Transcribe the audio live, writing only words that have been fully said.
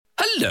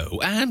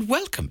Hello and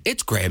welcome.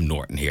 It's Graham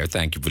Norton here.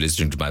 Thank you for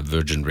listening to my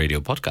Virgin Radio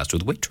podcast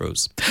with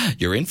Waitrose.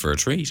 You're in for a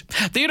treat.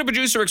 Theatre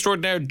producer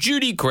extraordinaire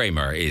Judy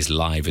Craymer is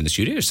live in the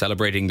studio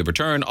celebrating the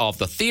return of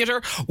the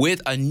theatre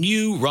with a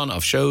new run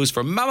of shows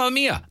for Mamma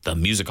Mia, the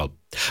musical.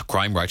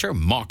 Crime writer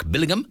Mark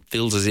Billingham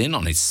fills us in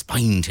on his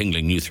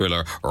spine-tingling new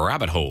thriller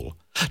Rabbit Hole.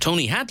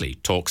 Tony Hadley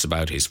talks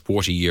about his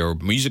 40-year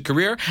music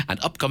career and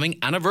upcoming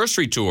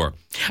anniversary tour.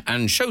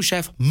 And show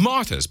chef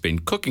Martha's been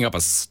cooking up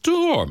a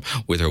storm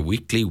with her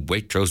weekly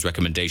Waitrose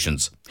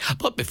recommendations.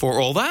 But before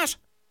all that,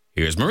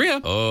 here's Maria.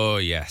 Oh,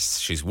 yes,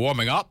 she's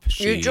warming up.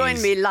 You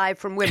joined me live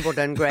from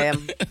Wimbledon,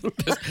 Graham.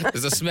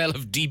 There's a smell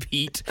of deep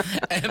heat.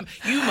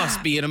 You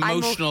must be an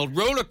emotional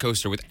roller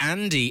coaster with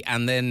Andy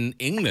and then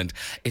England.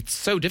 It's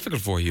so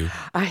difficult for you.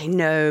 I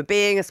know.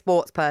 Being a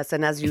sports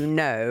person, as you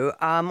know,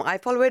 I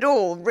follow it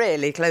all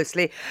really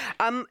closely.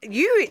 I'm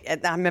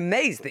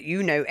amazed that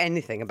you know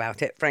anything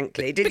about it,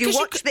 frankly. Did you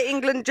watch the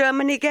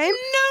England-Germany game?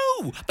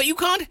 No, but you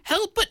can't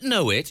help but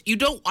know it.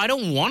 I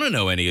don't want to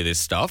know any of this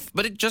stuff,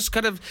 but it just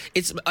kind of,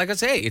 it's like I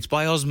say, it's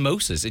by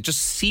osmosis. It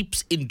just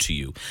seeps into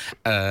you.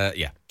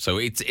 So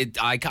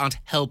I can't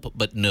help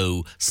but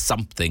know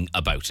something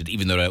about it,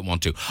 even though I don't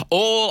want to.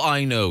 All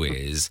I know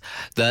is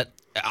that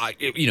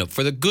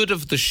for the good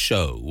of the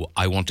show,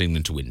 I want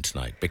England to win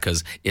tonight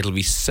because it'll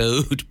be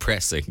so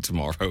depressing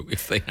tomorrow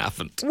if they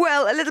haven't.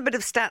 Well, a little bit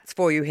of stats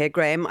for you here,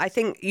 Graham. I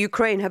think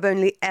Ukraine have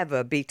only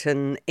ever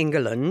beaten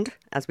England,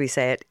 as we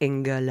say it,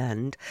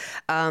 England,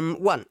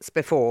 once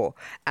before.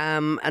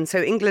 And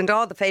so England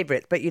are the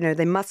favourites, but,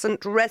 they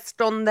mustn't rest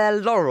on their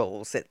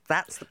laurels.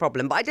 That's the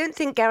problem. But I don't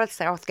think Gareth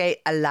Southgate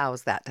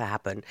allows that to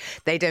happen.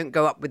 They don't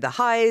go up with the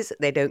highs.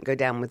 They don't go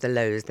down with the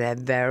lows. They're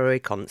very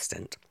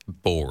constant.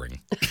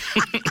 Boring.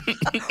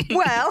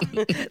 Well,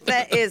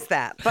 there is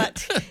that.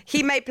 But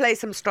he may play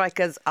some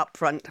strikers up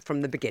front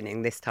from the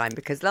beginning this time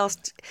because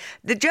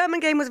the German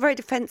game was a very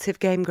defensive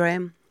game,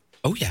 Graham.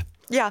 Oh, yeah.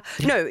 Yeah.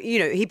 No,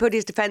 he put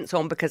his defence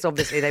on because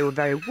obviously they were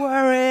very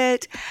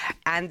worried.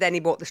 And then he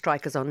brought the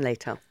strikers on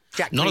later.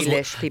 Jack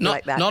Grealish, people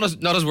like that. Not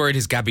as worried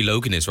as Gabby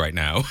Logan is right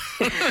now.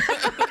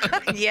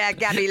 Yeah,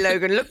 Gabby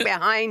Logan, look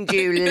behind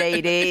you,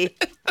 lady.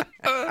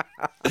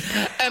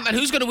 And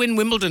who's going to win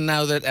Wimbledon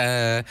now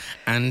that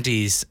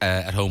Andy's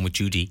at home with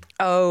Judy?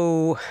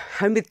 Oh,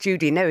 home with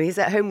Judy. No, he's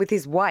at home with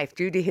his wife.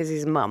 Judy is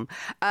his mum.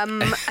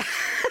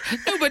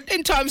 No, but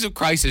in times of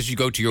crisis, you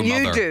go to your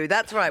mother. You do,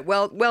 that's right.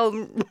 Well,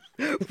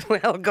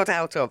 got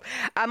out of.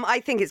 I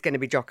think it's going to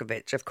be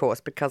Djokovic, of course,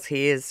 because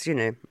he is,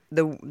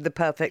 the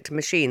perfect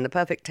machine, the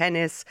perfect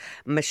tennis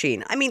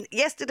machine. I mean,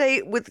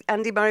 yesterday with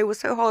Andy Murray was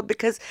so hard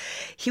because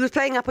he was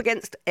playing up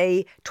against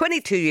a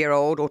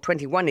 22-year-old, or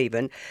 21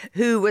 even,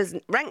 who was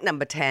ranked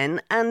number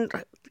 10, and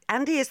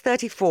Andy is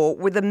 34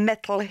 with a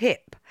metal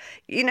hip.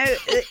 You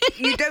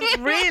don't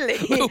really...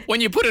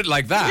 When you put it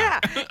like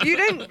that. Yeah, you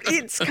don't...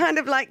 It's kind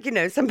of like,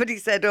 somebody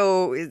said,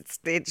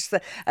 it's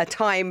a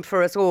time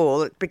for us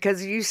all,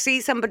 because you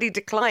see somebody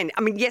decline.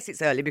 I mean, yes,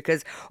 it's early,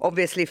 because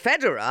obviously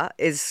Federer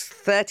is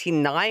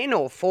 39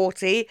 or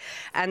 40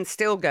 and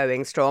still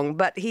going strong,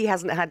 but he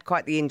hasn't had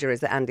quite the injuries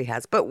that Andy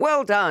has. But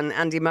well done,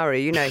 Andy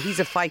Murray. He's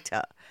a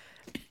fighter.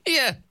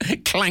 Yeah,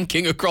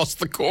 clanking across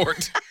the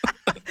court.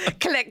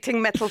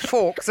 Collecting metal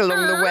forks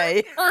along the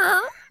way.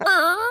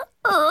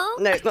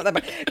 No, it's not that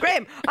bad.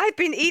 Graham, I've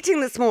been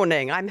eating this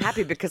morning. I'm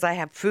happy because I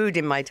have food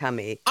in my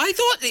tummy. I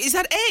thought, is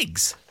that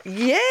eggs?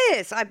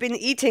 Yes, I've been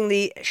eating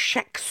the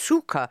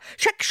shakshuka.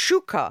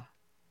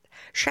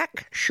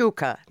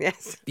 Shakshuka,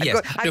 yes.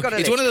 Yes. I've got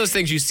it's one of those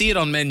things, you see it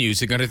on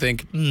menus, you're going to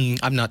think,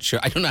 I'm not sure.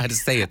 I don't know how to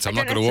say it, so I'm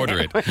not going to order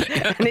it.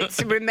 And it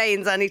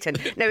remains uneaten.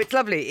 No, it's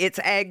lovely. It's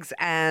eggs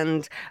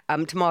and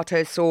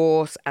tomato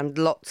sauce and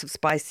lots of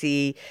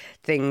spicy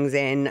things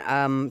in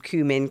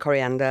cumin,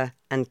 coriander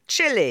and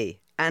chilli.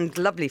 And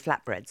lovely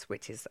flatbreads,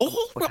 which is...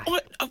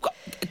 I've got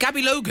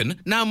Gabby Logan,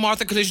 now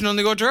Martha Collision on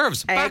the hors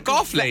d'oeuvres. Back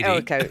off, lady.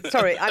 Okay,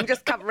 sorry, I'm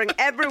just covering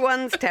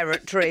everyone's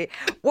territory.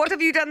 What have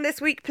you done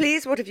this week,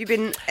 please? What have you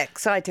been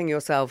exciting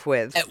yourself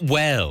with?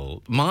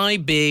 Well, my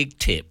big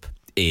tip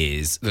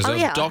is there's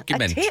a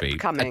documentary.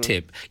 A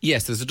tip.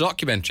 Yes, there's a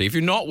documentary. If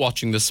you're not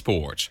watching the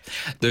sport,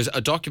 there's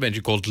a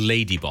documentary called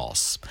Lady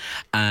Boss,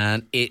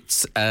 and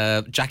it's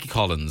Jackie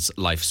Collins'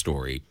 life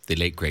story, the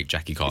late great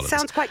Jackie Collins. It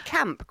sounds quite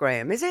camp,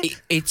 Graham, is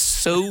it? It's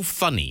so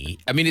funny.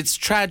 I mean, it's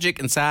tragic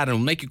and sad and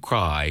will make you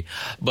cry,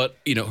 but,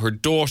 her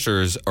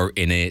daughters are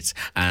in it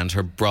and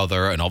her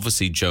brother and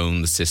obviously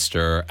Joan, the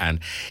sister, and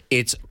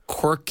it's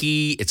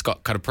quirky, it's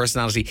got kind of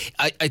personality.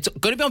 It's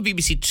going to be on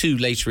BBC Two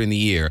later in the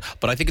year,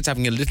 but I think it's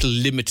having a little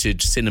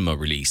limited cinema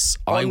release.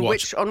 On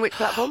which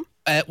platform?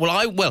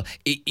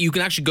 You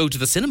can actually go to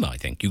the cinema, I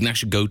think. You can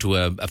actually go to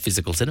a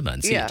physical cinema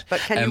and see it. Yeah, but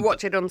can you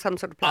watch it on some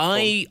sort of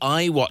platform?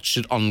 I watched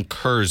it on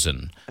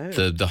Curzon,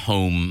 the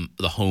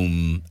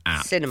home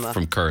app cinema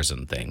from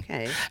Curzon thing.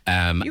 Okay.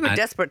 You were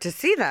desperate to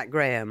see that,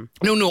 Graham.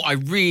 No, I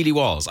really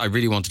was. I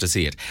really wanted to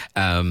see it.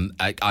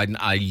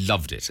 I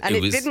loved it. And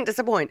it didn't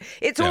disappoint.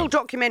 It's all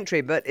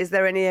documentary, but is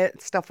there any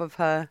stuff of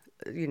her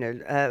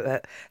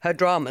her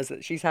dramas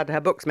that she's had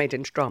her books made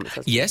into dramas.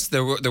 Yes,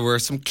 there were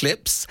some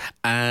clips,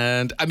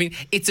 and I mean,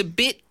 it's a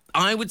bit.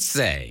 I would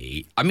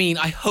say,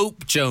 I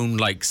hope Joan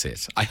likes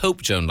it.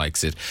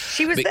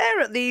 She was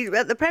there at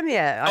the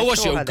premiere. Was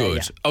she? Good. There,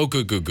 yeah. Oh,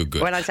 good.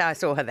 When I say I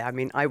saw her there, I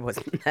mean I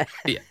wasn't there.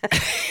 Yeah.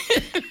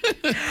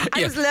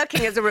 I was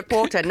lurking as a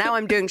reporter. Now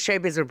I'm doing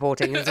showbiz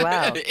reporting as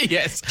well.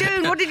 Yes.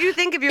 Joan, what did you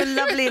think of your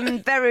lovely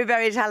and very,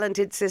 very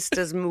talented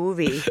sister's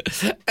movie?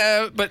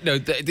 But no,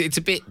 it's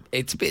a bit.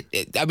 It's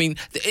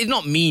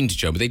not mean to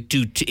Joan, but they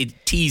do.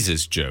 It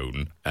teases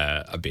Joan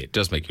a bit. It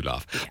does make you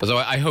laugh. Yeah. But so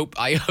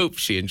I hope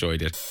she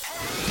enjoyed it.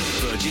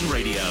 Virgin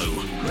Radio.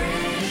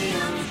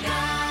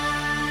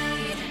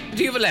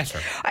 Do you have a letter?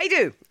 I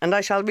do, and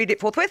I shall read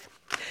it forthwith.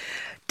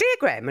 Dear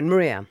Graham and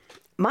Maria,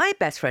 my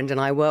best friend and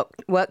I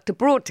worked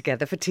abroad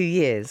together for 2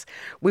 years.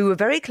 We were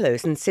very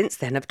close and since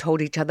then have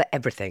told each other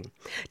everything.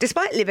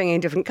 Despite living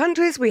in different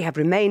countries, we have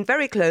remained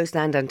very close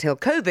and until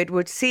COVID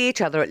would see each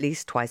other at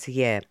least twice a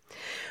year.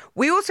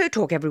 We also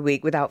talk every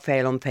week without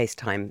fail on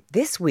FaceTime.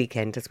 This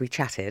weekend, as we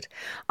chatted,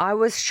 I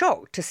was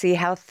shocked to see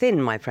how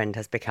thin my friend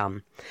has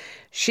become.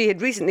 She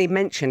had recently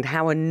mentioned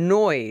how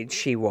annoyed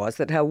she was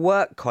that her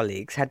work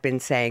colleagues had been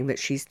saying that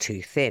she's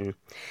too thin.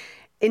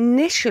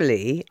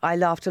 Initially, I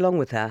laughed along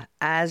with her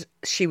as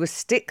she was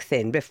stick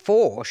thin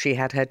before she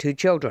had her 2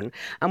 children,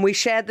 and we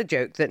shared the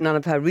joke that none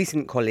of her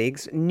recent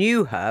colleagues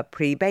knew her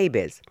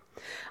pre-babies.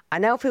 I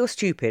now feel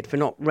stupid for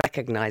not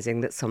recognising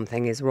that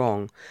something is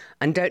wrong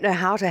and don't know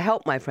how to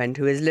help my friend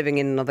who is living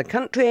in another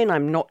country and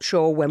I'm not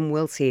sure when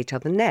we'll see each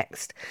other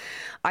next.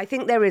 I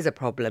think there is a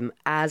problem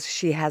as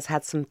she has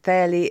had some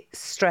fairly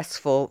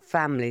stressful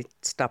family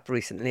stuff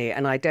recently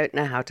and I don't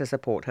know how to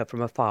support her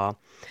from afar.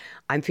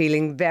 I'm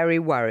feeling very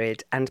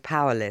worried and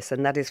powerless,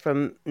 and that is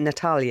from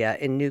Natalia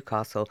in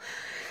Newcastle.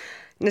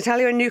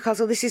 Natalia in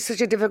Newcastle, this is such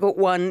a difficult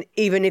one,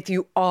 even if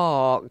you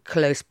are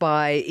close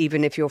by,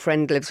 even if your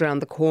friend lives around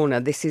the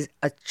corner. This is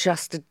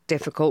just a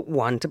difficult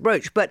one to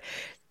broach. But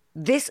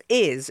this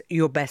is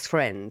your best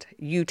friend.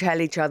 You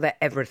tell each other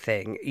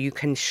everything. You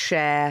can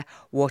share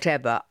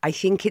whatever. I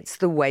think it's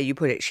the way you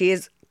put it. She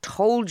is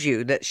told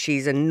you that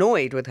she's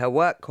annoyed with her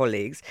work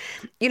colleagues.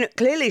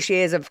 Clearly she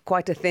is of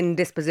quite a thin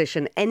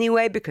disposition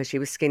anyway because she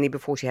was skinny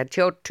before she had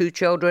 2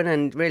 children,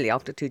 and really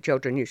after 2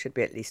 children you should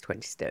be at least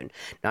 20 stone.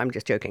 No, I'm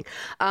just joking.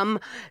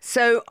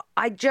 So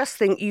I just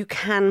think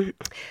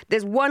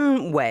there's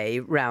one way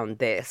round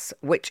this,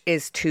 which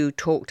is to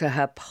talk to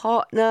her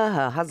partner,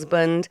 her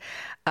husband,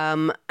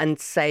 and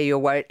say you're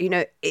worried.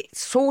 It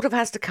sort of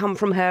has to come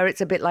from her.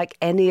 It's a bit like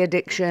any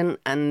addiction,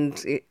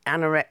 and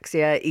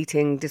anorexia,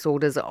 eating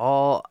disorders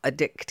are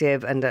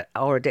addictive and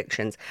are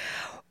addictions.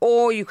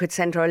 Or you could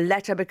send her a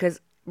letter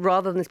because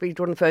rather than speaking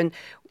to her on the phone,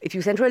 if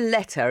you send her a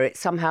letter, it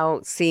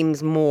somehow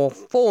seems more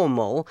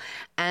formal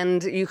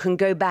and you can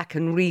go back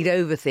and read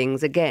over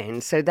things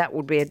again. So that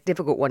would be a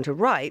difficult one to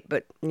write.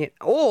 But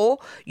or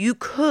you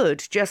could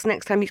just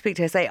next time you speak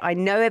to her say, I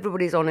know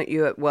everybody's on at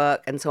you at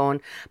work and so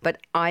on,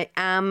 but I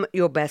am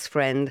your best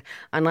friend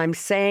and I'm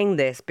saying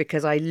this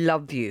because I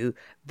love you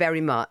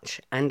very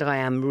much and I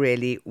am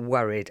really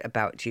worried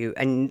about you.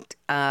 And,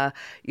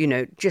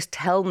 just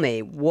tell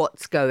me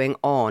what's going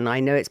on. I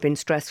know it's been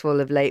stressful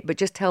of late, but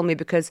just tell me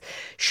because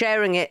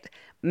sharing it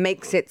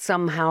makes it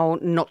somehow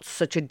not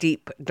such a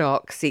deep,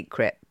 dark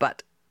secret.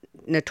 But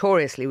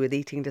notoriously with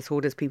eating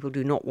disorders, people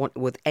do not want,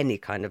 with any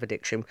kind of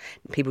addiction,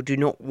 people do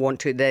not want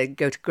to, they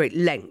go to great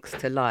lengths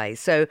to lie.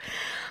 So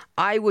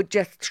I would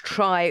just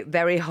try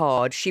very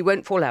hard. She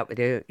won't fall out with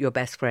your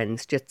best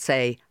friends. Just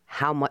say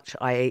how much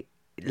I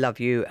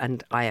love you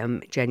and I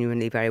am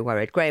genuinely very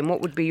worried. Graham,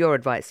 what would be your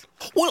advice?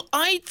 Well,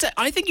 I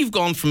think you've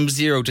gone from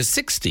 0 to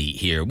 60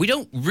 here. We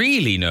don't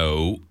really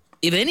know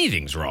if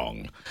anything's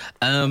wrong.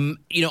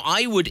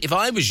 I would, if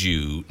I was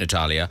you,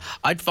 Natalia,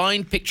 I'd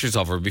find pictures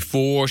of her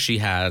before she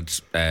had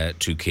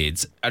 2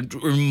 kids and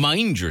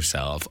remind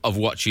yourself of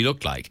what she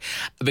looked like.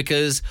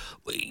 Because,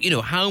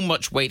 how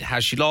much weight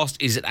has she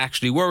lost? Is it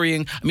actually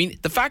worrying? I mean,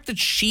 the fact that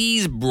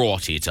she's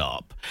brought it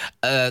up,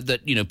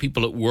 that,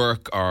 people at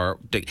work are,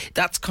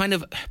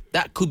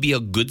 that could be a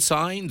good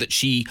sign that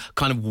she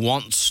kind of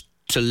wants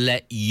to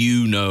let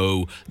you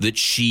know that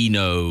she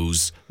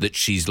knows that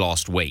she's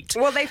lost weight.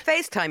 Well, they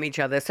FaceTime each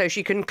other, so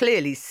she can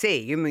clearly see.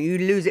 You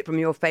lose it from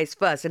your face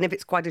first, and if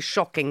it's quite a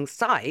shocking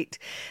sight,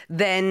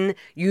 then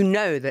you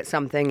know that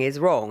something is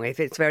wrong. If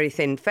it's very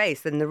thin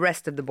face, then the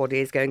rest of the body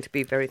is going to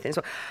be very thin.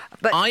 So,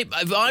 but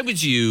if I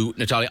was you,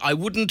 Natalia, I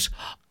wouldn't,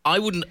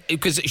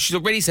 because she's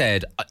already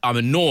said, I'm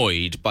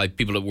annoyed by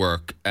people at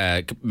work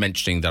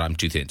mentioning that I'm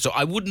too thin. So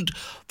I wouldn't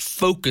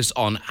focus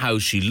on how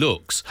she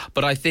looks.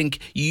 But I think,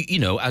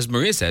 as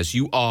Maria says,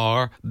 you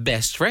are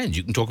best friends.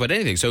 You can talk about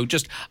anything. So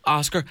just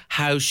ask her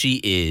how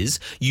she is.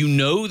 You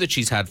know that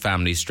she's had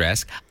family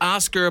stress.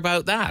 Ask her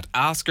about that.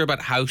 Ask her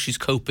about how she's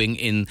coping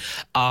in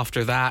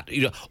after that.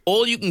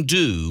 All you can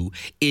do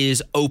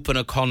is open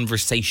a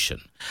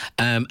conversation.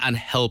 And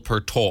help her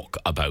talk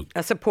about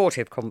a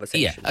supportive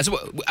conversation. Yeah,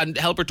 and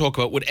help her talk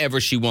about whatever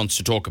she wants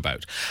to talk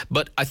about.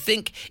 But I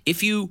think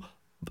if you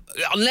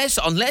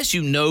unless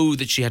you know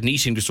that she had an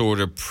eating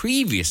disorder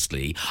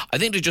previously, I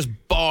think to just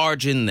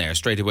barge in there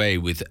straight away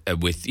with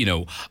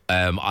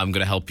I'm going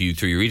to help you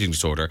through your eating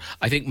disorder,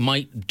 I think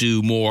might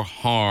do more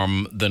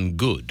harm than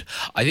good.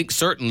 I think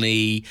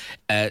certainly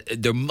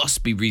there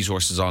must be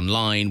resources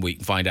online where you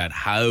can find out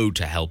how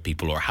to help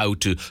people or how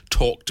to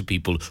talk to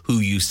people who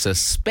you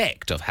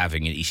suspect of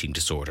having an eating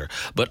disorder.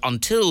 But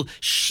until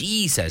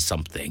she says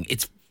something,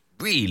 it's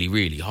really,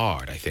 really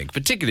hard, I think,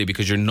 particularly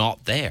because you're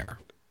not there.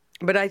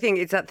 But I think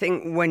it's that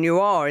thing when you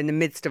are in the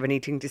midst of an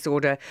eating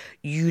disorder,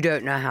 you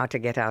don't know how to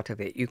get out of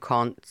it. You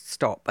can't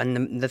stop.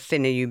 And the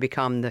thinner you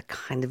become, the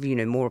kind of,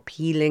 more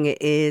appealing it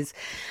is.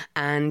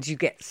 And you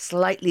get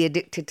slightly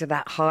addicted to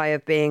that high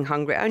of being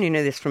hungry. I only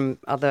know this from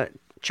other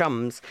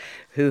chums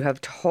who have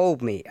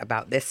told me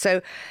about this.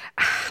 So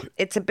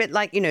it's a bit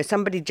like,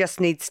 somebody just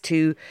needs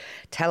to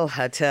tell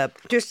her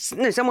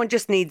someone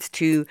just needs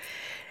to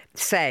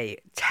say,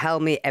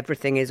 tell me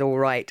everything is all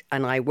right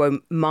and I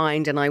won't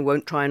mind and I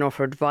won't try and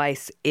offer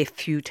advice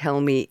if you tell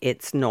me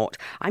it's not.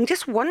 I'm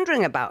just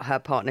wondering about her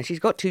partner. She's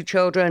got 2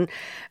 children.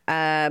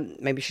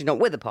 Maybe she's not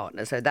with a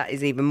partner, so that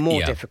is even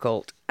more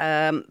difficult.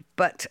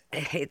 But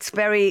it's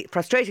very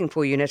frustrating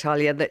for you,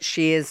 Natalia, that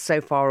she is so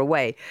far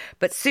away.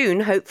 But soon,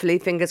 hopefully,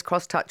 fingers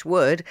crossed, touch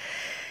wood,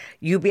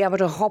 you'll be able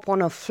to hop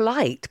on a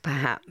flight,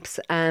 perhaps,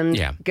 and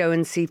go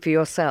and see for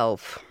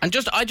yourself. And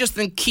I just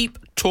think keep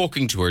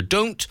talking to her.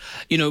 Don't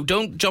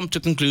jump to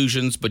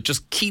conclusions, but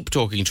just keep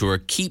talking to her.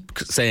 Keep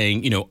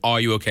saying, are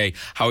you okay?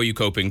 How are you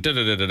coping? Da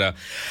da da da da.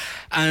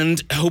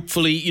 And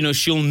hopefully,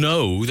 she'll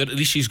know that at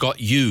least she's got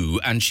you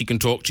and she can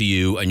talk to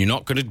you and you're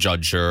not going to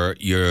judge her.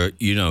 You're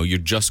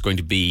just going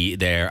to be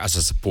there as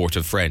a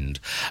supportive friend.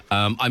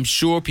 I'm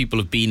sure people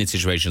have been in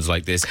situations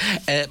like this.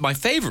 My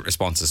favourite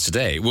responses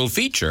today will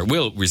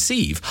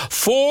receive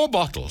 4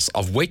 bottles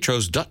of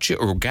Waitrose Dutch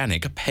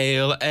Organic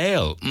Pale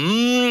Ale.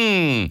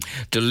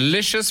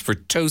 Delicious for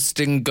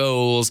toasting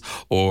goals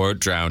or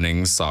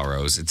drowning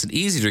sorrows. It's an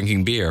easy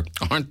drinking beer,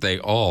 aren't they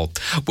all?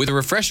 With a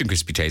refreshing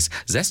crispy taste,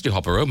 zesty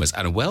hop aromas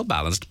and a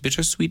well-balanced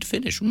bittersweet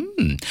finish.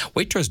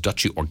 Waitrose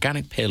Dutch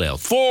Organic Pale Ale.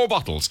 4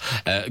 bottles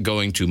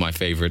going to my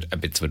favourite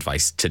bits of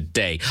advice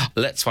today.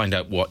 Let's find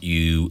out what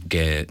you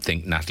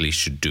think Natalia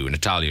should do.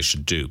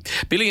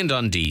 Billy in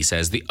Dundee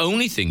says the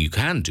only thing you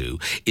can do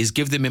is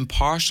give them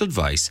impartial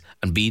advice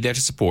and be there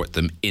to support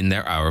them in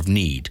their hour of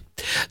need.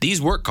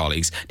 These work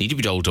colleagues need to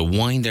be told to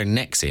wind their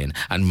necks in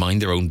and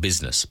mind their own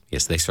business.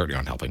 Yes, they certainly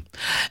aren't helping.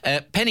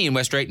 Penny in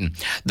West Drayton.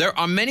 There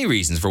are many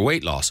reasons for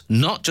weight loss,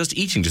 not just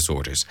eating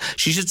disorders.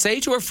 She should say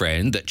to her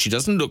friend that she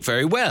doesn't look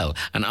very well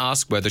and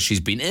ask whether she's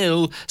been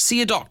ill,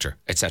 see a doctor,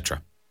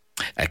 etc.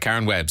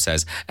 Karen Webb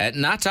says,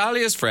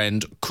 Natalia's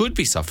friend could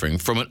be suffering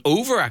from an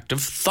overactive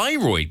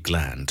thyroid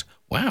gland.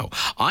 Wow,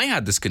 I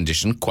had this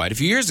condition quite a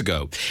few years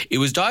ago. It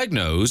was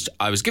diagnosed,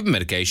 I was given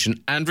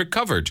medication and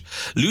recovered.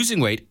 Losing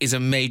weight is a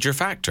major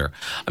factor.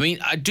 I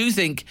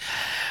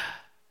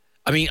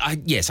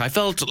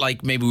felt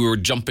like maybe we were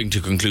jumping to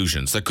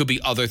conclusions. There could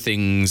be other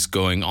things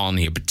going on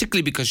here,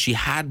 particularly because she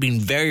had been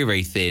very,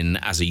 very thin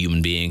as a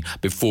human being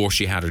before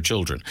she had her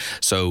children.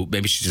 So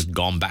maybe she's just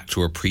gone back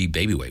to her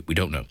pre-baby weight. We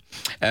don't know.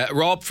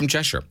 Rob from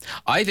Cheshire.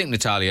 I think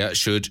Natalia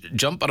should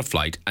jump on a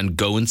flight and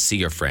go and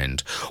see her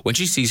friend. When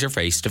she sees her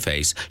face to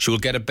face, she will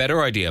get a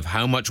better idea of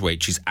how much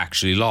weight she's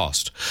actually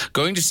lost.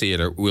 Going to see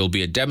her will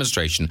be a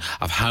demonstration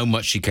of how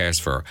much she cares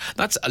for her.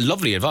 That's a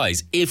lovely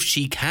advice if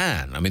she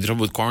can. The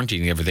trouble with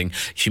quarantining and everything,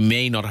 she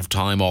may not have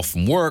time off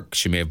from work.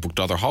 She may have booked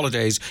other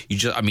holidays.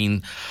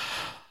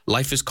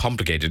 Life is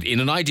complicated.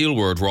 In an ideal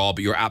world, Rob,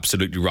 you're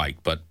absolutely right,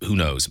 but who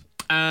knows?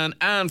 And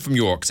Anne from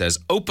York says,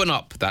 open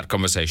up that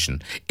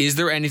conversation. Is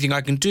there anything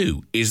I can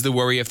do? Is the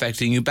worry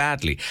affecting you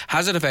badly?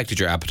 Has it affected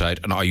your appetite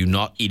and are you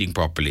not eating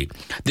properly?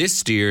 This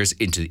steers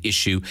into the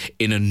issue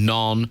in a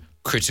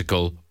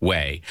non-critical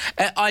way.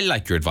 I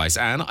like your advice,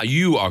 Anne.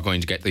 You are going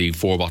to get the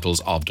 4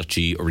 bottles of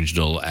Dutchy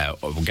Original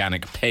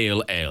Organic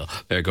Pale Ale.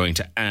 They're going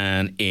to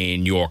Anne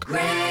in York.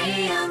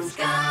 Graham's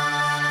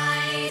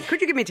Guide.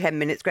 Could you give me 10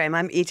 minutes, Graham?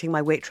 I'm eating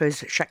my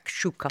Waitrose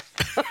shakshuka.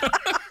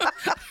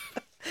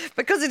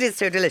 Because it is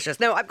so delicious.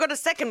 No, I've got a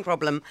second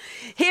problem.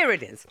 Here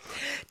it is.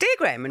 Dear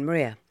Graham and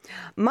Maria,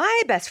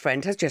 my best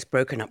friend has just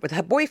broken up with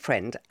her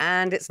boyfriend,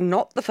 and it's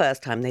not the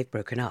first time they've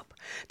broken up.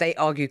 They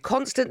argue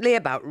constantly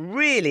about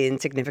really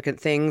insignificant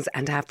things,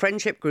 and our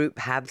friendship group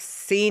have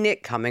seen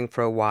it coming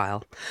for a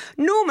while.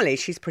 Normally,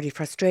 she's pretty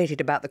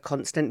frustrated about the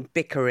constant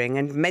bickering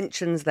and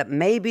mentions that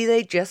maybe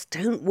they just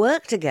don't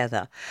work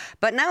together.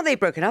 But now they've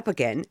broken up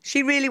again,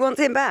 she really wants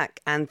him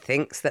back and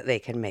thinks that they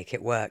can make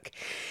it work.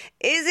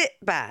 Is it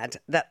bad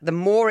that the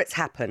more it's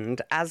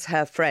happened as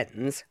her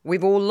friends,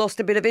 we've all lost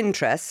a bit of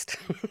interest?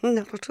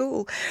 Not at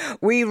all.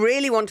 We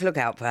really want to look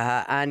out for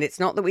her, and it's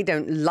not that we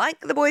don't like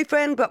the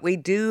boyfriend, but we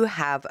do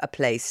have a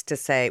place to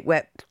say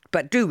where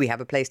But do we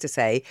have a place to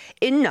say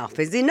enough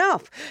is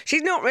enough?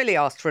 She's not really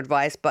asked for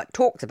advice, but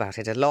talks about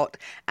it a lot.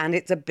 And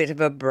it's a bit of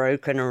a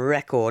broken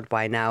record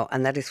by now.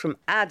 And that is from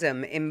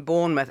Adam in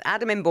Bournemouth.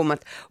 Adam in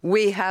Bournemouth,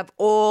 we have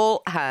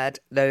all had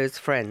those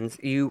friends.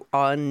 You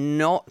are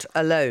not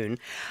alone.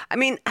 I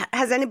mean,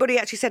 has anybody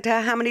actually said to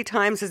her, how many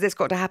times has this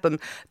got to happen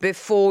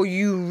before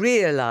you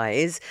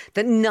realise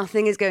that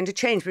nothing is going to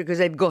change because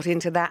they've got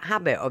into that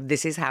habit of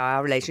this is how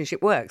our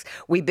relationship works.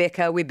 We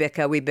bicker, we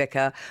bicker, we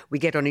bicker. We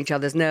get on each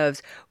other's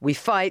nerves. We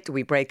fight,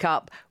 we break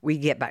up, we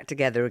get back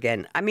together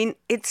again. I mean,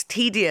 it's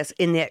tedious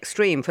in the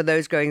extreme for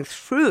those going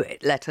through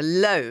it, let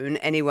alone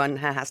anyone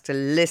who has to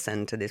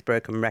listen to this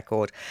broken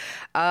record.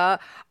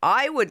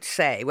 I would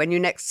say when you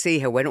next see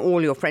her, when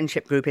all your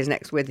friendship group is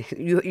next with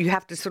you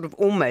have to sort of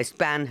almost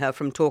ban her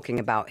from talking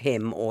about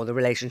him or the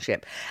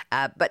relationship.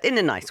 But in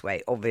a nice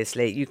way,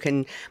 obviously. You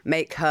can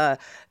make her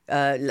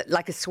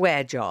like a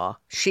swear jar.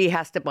 She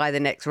has to buy the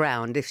next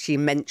round if she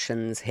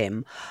mentions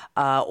him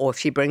or if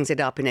she brings it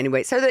up in any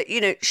way. So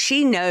that,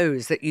 she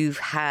knows that you've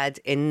had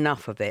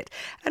enough of it.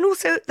 And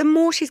also, the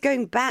more she's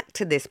going back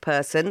to this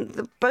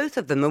person, both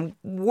of them are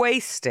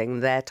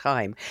wasting their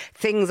time.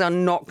 Things are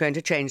not going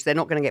to change. They're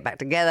not going to get back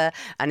together.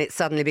 And it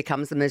suddenly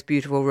becomes the most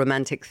beautiful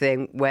romantic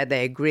thing where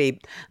they agree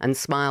and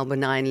smile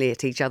benignly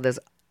at each other's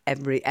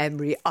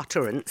every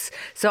utterance.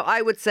 So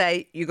I would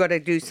say you got to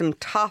do some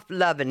tough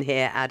loving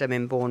here, Adam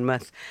in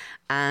Bournemouth,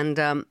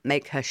 and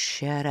make her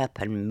shut up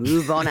and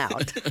move on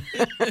out.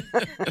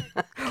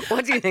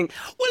 What do you think?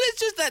 Well, it's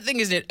just that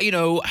thing, isn't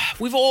it?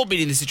 We've all been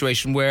in the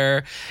situation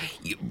where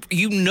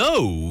you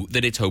know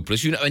that it's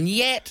hopeless, and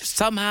yet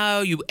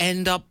somehow you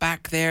end up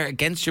back there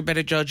against your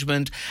better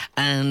judgment,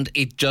 and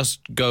it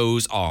just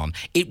goes on.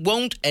 It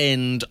won't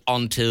end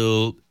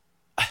until...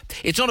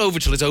 It's not over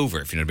till it's over,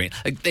 if you know what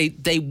I mean.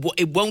 Like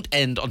it won't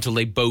end until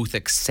they both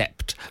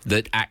accept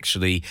that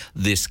actually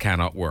this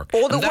cannot work.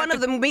 Or that one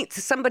of them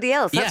meets somebody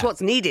else. That's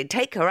what's needed.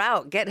 Take her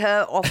out. Get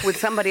her off with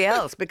somebody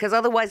else. Because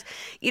otherwise,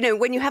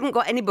 when you haven't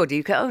got anybody,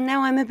 you go, oh,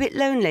 now I'm a bit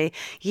lonely.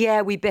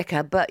 Yeah, we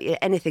bicker, but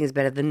anything is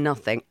better than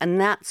nothing.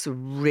 And that's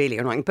really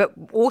annoying. But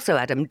also,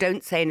 Adam,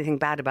 don't say anything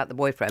bad about the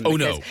boyfriend. Oh,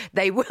 no.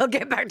 They will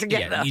get back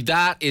together. Yeah,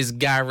 that is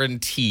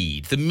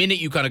guaranteed. The minute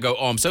you kind of go,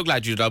 oh, I'm so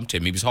glad you dumped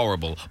him. He was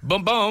horrible.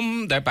 Bum,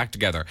 bum. They're back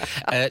together.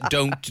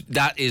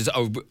 That is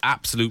an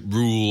absolute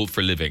rule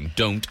for living.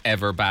 Don't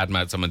ever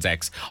badmouth someone's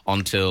ex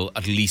until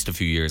at least a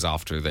few years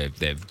after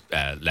they've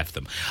left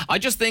them. I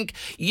just think,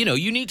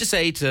 you need to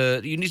say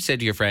to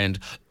your friend,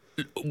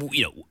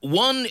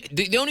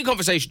 the only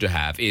conversation to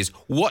have is,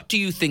 what do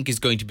you think is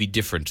going to be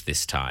different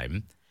this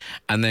time?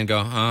 And then go,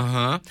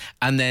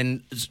 and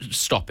then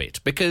stop it.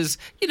 Because,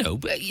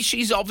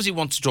 she's obviously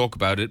wants to talk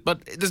about it,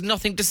 but there's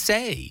nothing to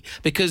say.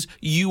 Because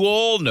you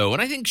all know,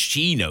 and I think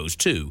she knows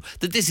too,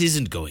 that this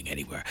isn't going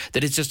anywhere.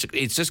 That it's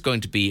just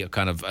going to be a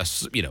kind of,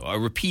 a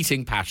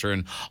repeating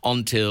pattern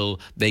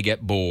until they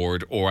get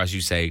bored, or as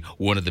you say,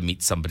 one of them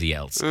meets somebody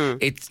else. But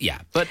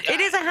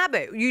it is a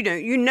habit.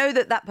 You know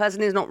that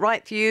person is not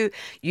right for you,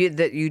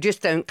 that you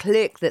just don't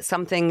click, that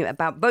something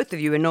about both of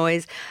you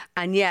annoys,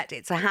 and yet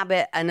it's a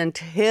habit, and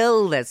until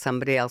there's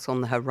somebody else on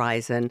the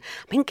horizon.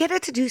 I mean, get her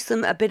to do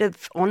a bit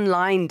of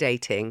online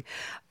dating,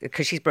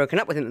 because she's broken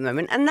up with him at the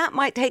moment, and that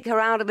might take her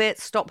out of it,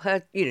 stop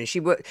her. You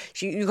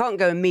can't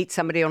go and meet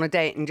somebody on a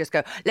date and just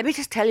go, let me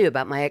just tell you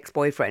about my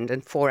ex-boyfriend,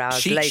 and 4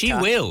 hours later.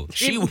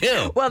 She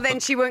will. Well,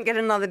 then she won't get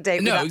another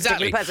date with that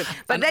particular person.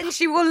 But then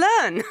she will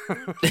learn.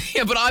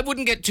 Yeah, but I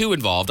wouldn't get too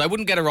involved. I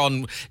wouldn't get her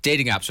on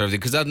dating apps or everything,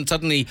 because then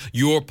suddenly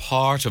you're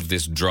part of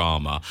this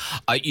drama.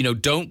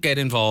 Don't get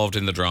involved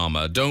in the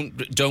drama.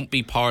 Don't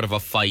be part of a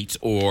fight,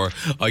 or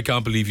I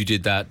can't believe you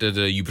did that,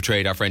 you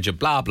betrayed our friendship,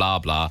 blah, blah,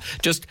 blah.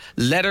 Just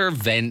let her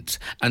vent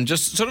and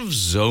just sort of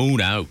zone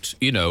out.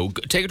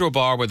 Take her to a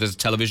bar where there's a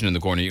television in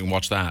the corner, you can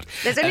watch that.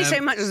 There's only so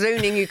much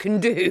zoning you can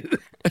do.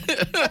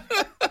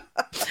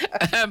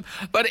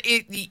 But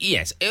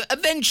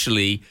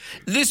eventually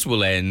this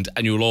will end,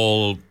 and you'll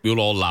all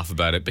laugh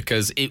about it,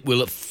 because it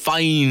will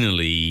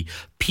finally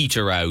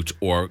peter out.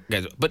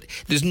 But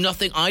there's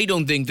nothing. I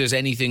don't think there's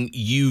anything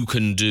you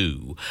can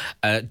do.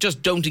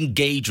 Just don't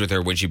engage with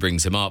her when she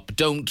brings him up.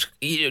 Don't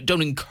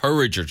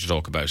encourage her to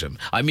talk about him.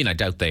 I mean, I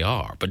doubt they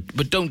are,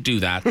 but don't do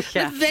that.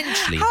 Yeah.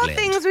 Eventually, how are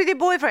things with your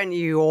boyfriend?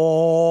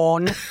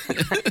 Yawn.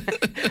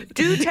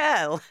 Do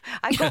tell.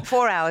 I've got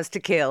 4 hours to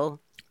kill.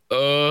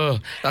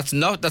 That's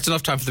enough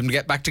time for them to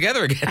get back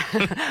together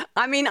again.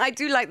 I mean, I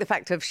do like the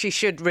fact of she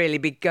should really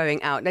be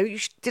going out. Now, you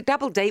should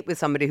double date with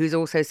somebody who's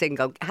also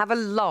single. Have a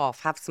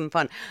laugh, have some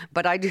fun.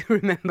 But I do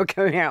remember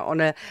going out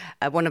on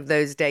one of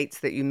those dates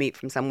that you meet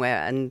from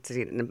somewhere, and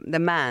the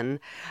man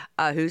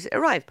who's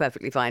arrived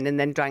perfectly fine and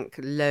then drank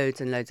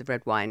loads and loads of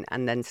red wine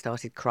and then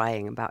started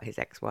crying about his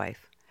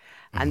ex-wife.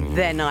 And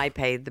then I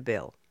paid the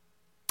bill.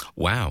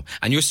 Wow.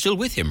 And you're still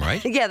with him,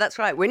 right? Yeah, that's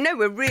right.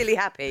 We're really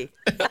happy.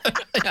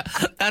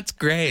 That's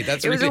great.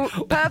 That's It was really...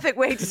 a perfect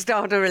way to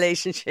start a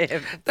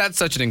relationship. That's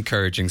such an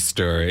encouraging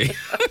story.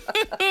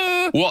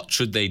 What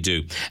should they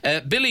do?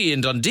 Billy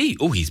in Dundee.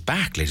 Oh, he's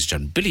back, ladies and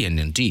gentlemen. Billy in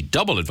Dundee.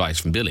 Double advice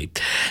from Billy.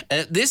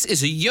 This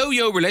is a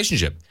yo-yo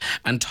relationship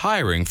and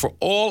tiring for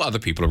all other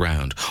people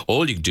around.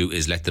 All you can do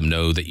is let them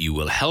know that you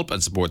will help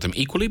and support them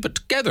equally, but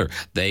together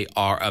they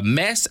are a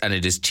mess and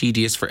it is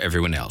tedious for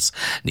everyone else.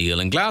 Neil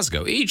in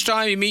Glasgow. Each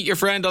time you meet your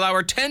friend, allow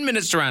her 10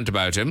 minutes to rant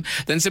about him,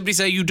 then simply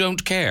say you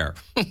don't care.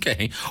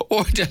 Okay.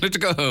 Or tell her to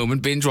go home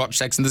and binge watch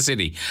Sex and the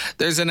City.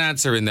 There's an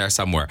answer in there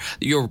somewhere.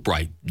 You're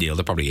right, Neil,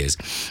 there probably is.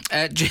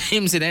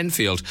 James in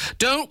Enfield.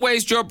 Don't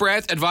waste your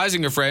breath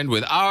advising your friend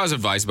with hours of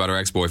advice about her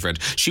ex-boyfriend.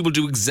 She will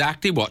do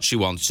exactly what she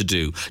wants to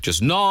do.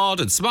 Just nod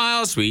and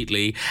smile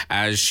sweetly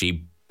as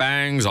she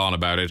bangs on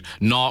about it.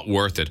 Not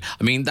worth it.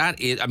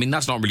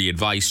 That's not really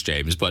advice,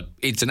 James, but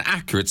it's an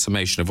accurate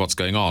summation of what's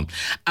going on.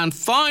 And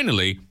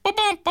finally,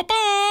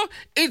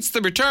 it's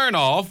the return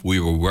of We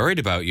Were Worried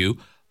About You,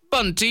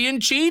 Bunty and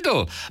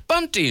Cheadle.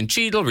 Bunty and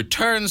Cheadle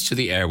returns to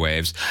the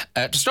airwaves.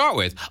 To start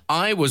with,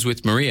 I was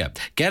with Maria.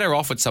 Get her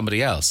off with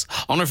somebody else.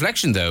 On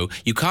reflection, though,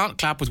 you can't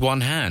clap with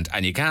one hand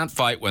and you can't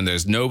fight when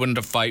there's no one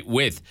to fight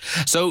with.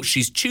 So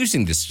she's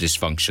choosing this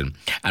dysfunction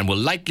and will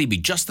likely be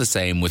just the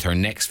same with her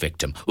next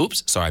victim.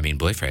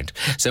 Boyfriend.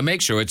 So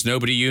make sure it's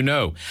nobody you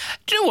know.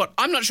 Do you know what?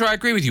 I'm not sure I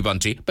agree with you,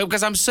 Bunty, but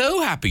because I'm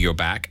so happy you're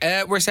back,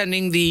 we're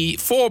sending the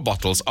 4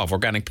 bottles of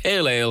organic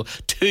pale ale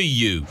to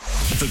you.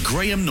 The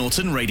Graham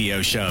Norton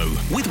Radio Show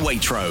with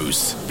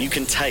Waitrose. You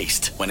can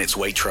taste when it's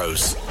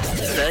Waitrose.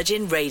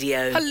 Virgin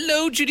Radio.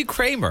 Hello, Judy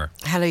Craymer.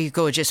 Hello, you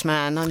gorgeous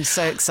man. I'm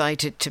so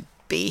excited to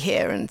be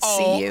here and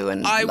see you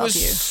and love you. I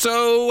was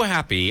so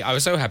happy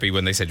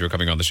when they said you were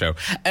coming on the show.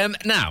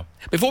 Now,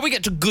 before we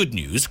get to good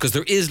news, because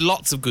there is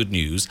lots of good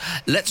news,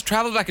 let's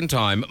travel back in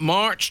time.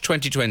 March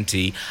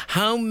 2020.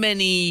 How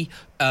many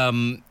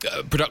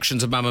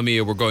productions of Mamma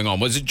Mia were going on?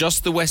 Was it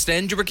just the West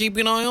End you were keeping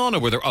an eye on, or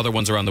were there other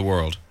ones around the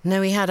world? No,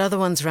 we had other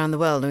ones around the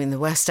world. I mean, the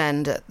West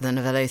End at the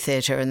Novello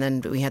Theatre, and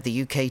then we had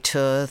the UK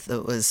tour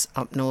that was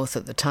up north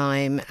at the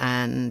time,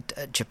 and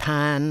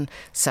Japan,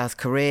 South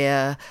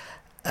Korea,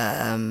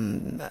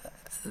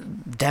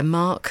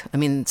 Denmark. I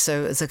mean,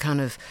 so it was a kind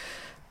of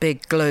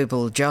big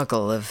global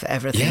juggle of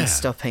everything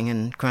stopping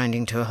and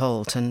grinding to a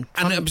halt. And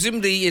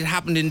presumably it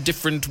happened in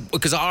different...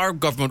 Because our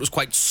government was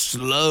quite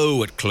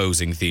slow at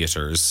closing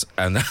theatres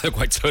and they're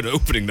quite slow at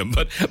opening them.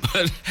 But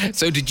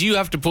so did you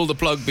have to pull the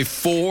plug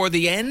before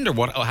the end, or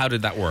what? Or how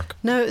did that work?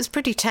 No, it was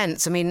pretty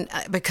tense. I mean,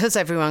 because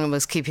everyone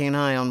was keeping an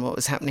eye on what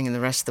was happening in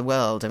the rest of the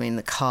world. I mean,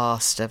 the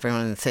cast,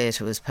 everyone in the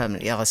theatre was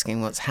permanently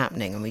asking what's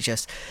happening, and we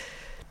just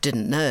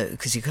didn't know,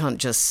 because you can't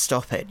just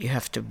stop it. You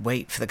have to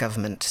wait for the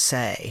government to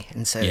say.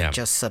 And so it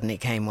just suddenly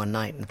came one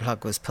night and the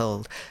plug was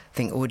pulled. I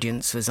think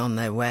audience was on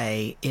their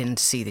way in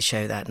to see the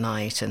show that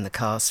night, and the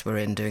cast were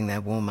in doing their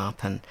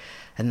warm-up, and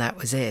that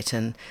was it.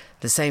 And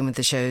the same with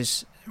the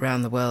shows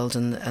around the world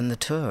and the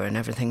tour, and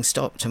everything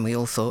stopped, and we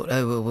all thought,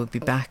 we'll be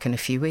back in a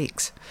few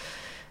weeks.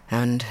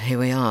 And here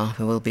we are.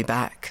 We will be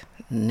back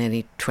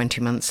nearly 20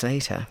 months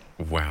later.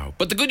 Wow.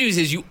 But the good news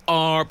is you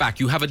are back.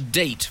 You have a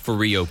date for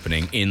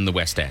reopening in the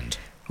West End.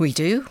 We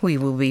do. We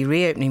will be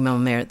reopening Mamma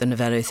Mia at the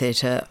Novello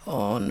Theatre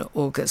on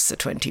August the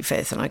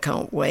 25th, and I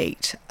can't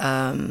wait.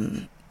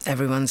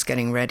 Everyone's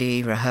getting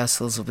ready.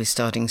 Rehearsals will be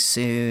starting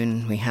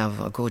soon. We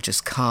have a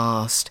gorgeous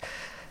cast.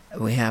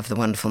 We have the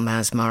wonderful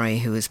Maz Murray,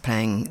 who was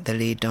playing the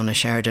lead Donna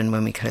Sheridan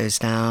when we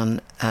closed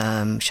down,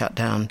 shut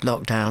down,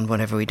 lockdown,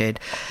 whatever we did.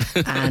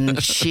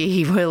 And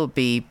she will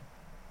be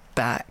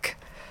back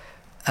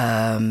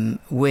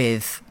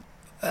with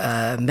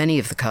many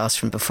of the cast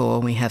from before.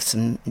 We have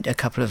a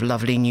couple of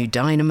lovely new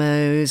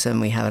dynamos,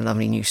 and we have a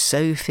lovely new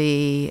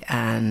Sophie,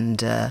 and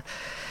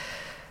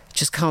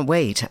just can't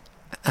wait.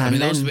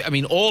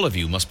 All of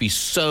you must be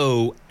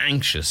so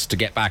anxious to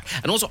get back.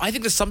 And also, I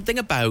think there's something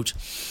about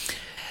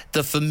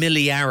the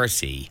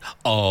familiarity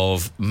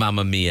of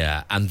Mamma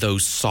Mia and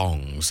those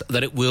songs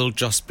that it will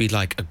just be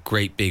like a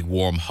great big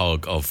warm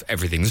hug of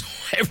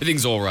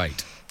everything's all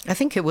right. I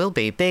think it will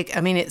be big.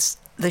 I mean,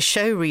 the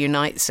show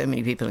reunites so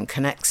many people and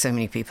connects so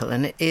many people,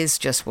 and it is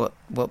just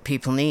what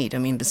people need. I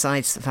mean,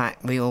 besides the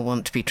fact we all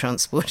want to be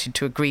transported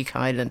to a Greek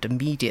island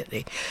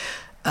immediately,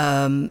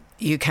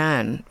 you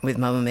can with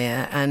Mamma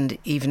Mia, and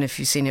even if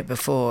you've seen it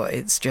before,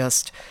 it's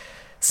just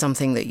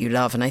something that you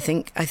love. And I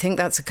think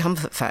that's a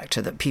comfort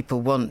factor, that people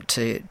want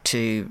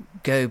to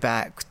go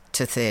back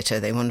to theatre.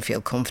 They want to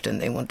feel confident,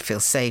 they want to feel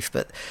safe,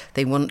 but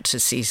they want to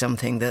see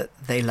something that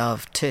they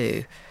love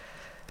too.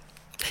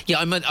 Yeah,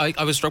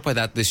 I was struck by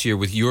that this year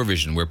with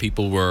Eurovision, where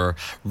people were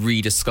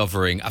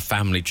rediscovering a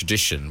family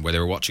tradition where they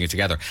were watching it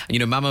together.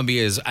 And, Mamma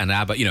Mia's and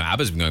ABBA,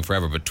 ABBA's been going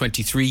forever, but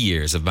 23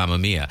 years of Mamma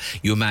Mia.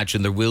 You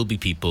imagine there will be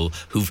people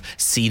who've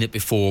seen it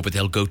before, but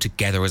they'll go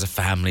together as a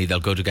family. They'll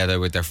go together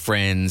with their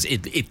friends.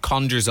 It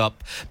conjures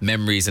up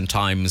memories and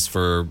times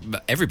for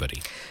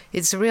everybody.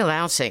 It's a real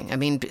outing. I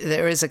mean,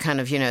 there is a kind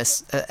of,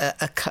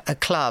 a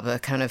club, a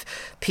kind of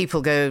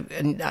people go,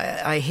 and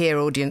I hear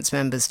audience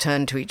members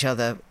turn to each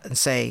other and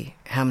say,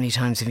 "How many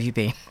times have you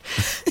been?"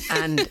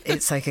 And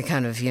it's like a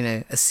kind of,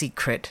 a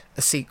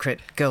secret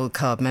gold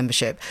card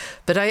membership.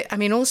 But I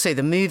mean, also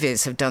the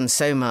movies have done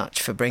so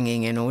much for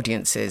bringing in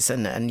audiences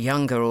and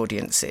younger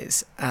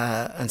audiences,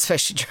 and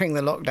especially during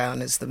the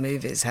lockdown, as the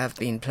movies have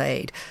been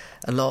played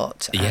a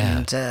lot.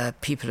 Yeah.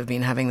 And people have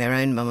been having their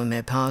own Mamma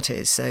Mia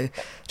parties. So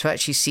to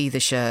actually see the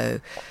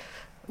show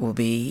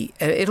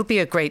it'll be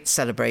a great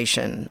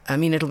celebration. I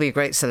mean, it'll be a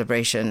great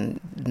celebration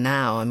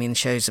now. I mean,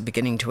 shows are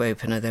beginning to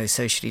open, although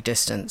socially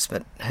distanced,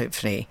 but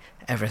hopefully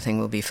everything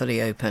will be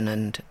fully open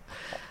and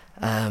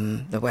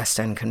the West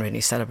End can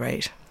really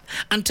celebrate.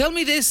 And tell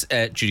me this,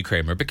 Judy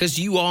Craymer, because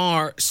you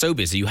are so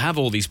busy, you have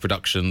all these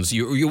productions,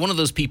 you're one of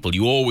those people,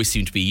 you always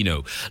seem to be,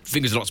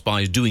 fingers and lots of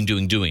eyes,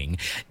 doing.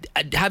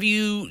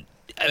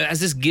 Has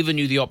this given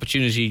you the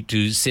opportunity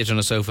to sit on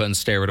a sofa and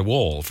stare at a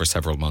wall for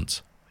several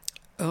months?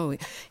 Oh,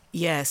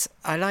 yes.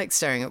 I like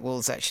staring at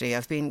walls, actually.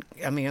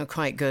 I'm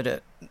quite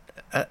good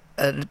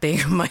at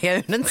being on my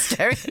own and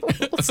staring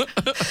at walls.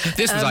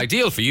 This was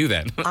ideal for you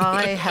then.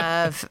 I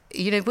have,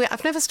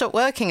 I've never stopped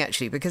working,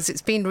 actually, because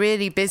it's been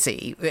really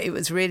busy. It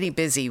was really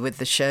busy with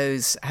the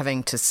shows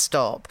having to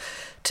stop,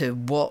 to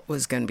what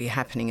was going to be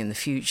happening in the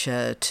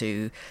future,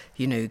 to,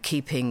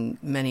 keeping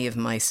many of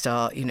my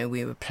staff,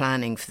 we were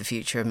planning for the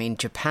future. I mean,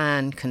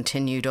 Japan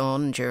continued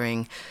on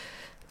during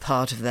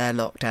part of their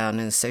lockdown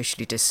and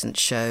socially distanced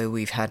show.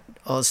 We've had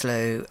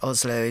Oslo.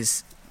 Oslo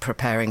is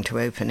preparing to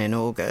open in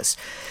August.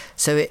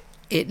 So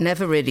it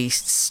never really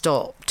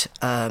stopped.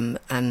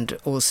 And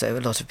also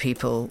a lot of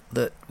people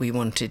that we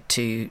wanted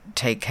to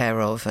take care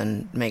of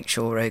and make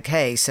sure were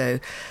okay. So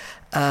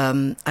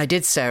I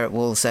did stare at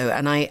walls, though,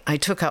 and I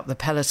took up the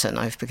Peloton.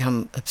 I've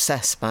become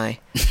obsessed by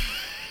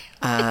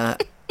the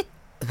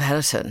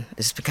Peloton.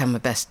 It's become my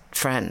best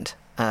friend.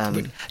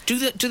 Do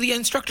the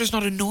instructors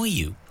not annoy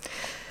you?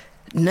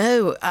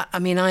 No,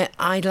 I'm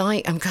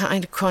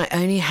kind of quite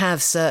only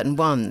have certain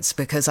ones,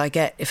 because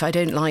if I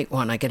don't like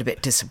one, I get a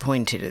bit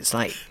disappointed. It's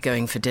like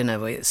going for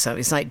dinner. So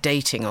it's like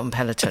dating on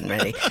Peloton,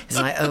 really. It's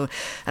like,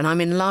 and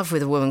I'm in love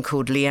with a woman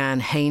called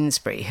Leanne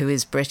Hainsbury, who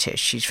is British.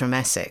 She's from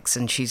Essex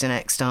and she's an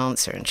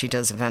ex-dancer and she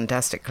does a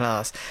fantastic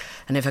class.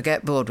 And if I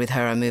get bored with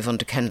her, I move on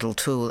to Kendall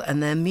Toole,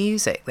 and their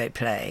music they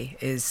play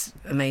is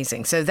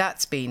amazing. So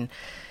that's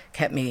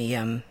kept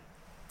me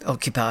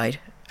occupied.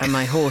 And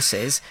my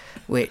horses,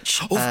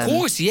 which... Of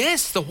course,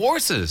 yes, the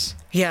horses.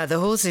 Yeah, the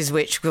horses,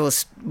 which, of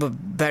course, were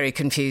very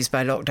confused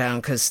by lockdown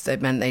because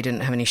it meant they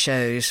didn't have any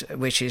shows,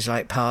 which is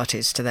like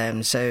parties to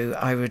them. So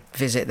I would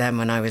visit them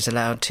when I was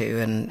allowed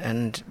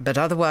to. But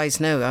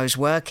otherwise, no, I was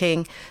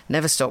working,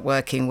 never stopped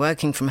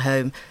working from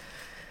home.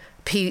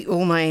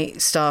 All my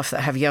staff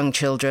that have young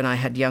children, I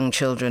had young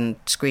children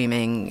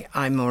screaming,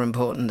 "I'm more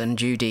important than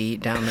Judy,"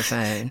 down the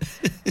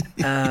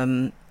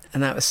phone.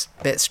 And that was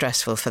a bit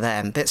stressful for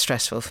them, a bit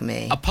stressful for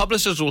me. A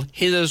publicist will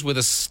hit us with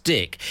a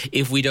stick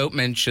if we don't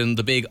mention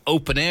the big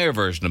open-air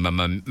version of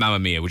Mamma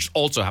Mia, which is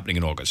also happening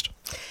in August.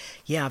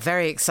 Yeah,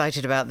 very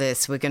excited about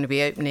this. We're going to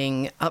be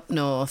opening up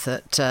north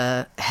at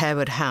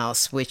Harewood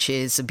House, which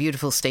is a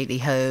beautiful stately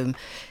home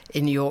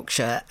in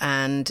Yorkshire.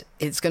 And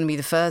it's going to be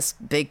the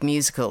first big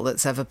musical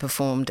that's ever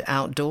performed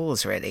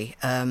outdoors, really.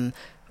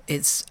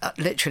 It's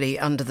literally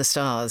under the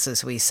stars,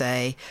 as we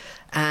say.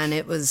 And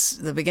it was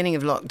the beginning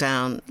of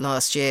lockdown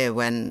last year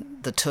when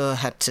the tour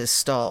had to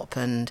stop.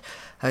 And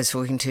I was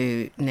talking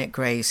to Nick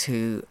Grace,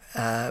 who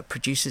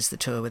produces the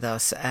tour with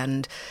us.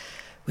 And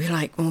we were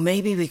like, well,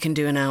 maybe we can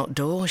do an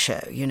outdoor show.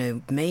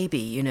 Maybe,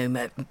 you don't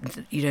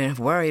have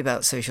to worry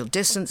about social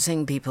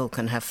distancing. People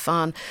can have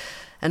fun.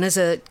 And as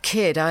a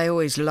kid, I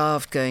always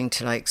loved going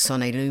to like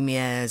Sonnet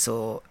Lumieres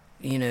or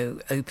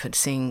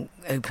seeing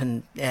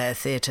open air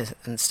theatre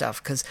and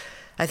stuff, because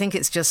I think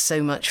it's just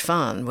so much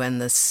fun when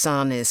the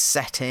sun is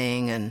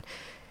setting and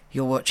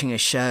you're watching a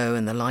show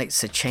and the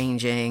lights are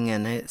changing,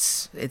 and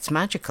it's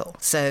magical.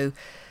 So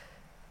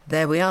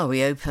there we are.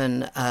 We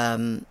open,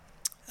 the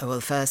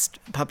first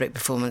public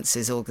performance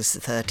is August the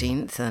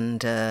 13th,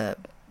 and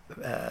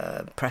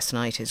press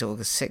night is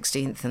August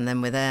 16th, and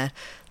then we're there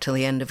till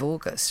the end of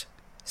August.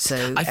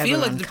 So I feel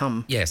like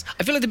come. Yes,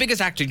 I feel like the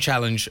biggest acting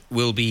challenge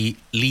will be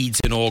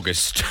Leeds in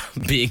August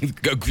being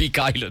a Greek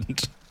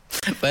island.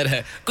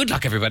 But good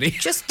luck, everybody.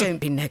 Just don't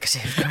be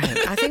negative, Graham.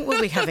 I think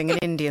we'll be having an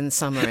Indian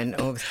summer in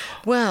August.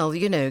 Well,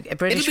 you know,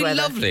 British It'll be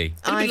weather. lovely.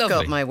 I've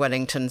got my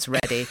Wellingtons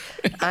ready.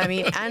 I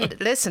mean, and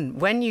listen,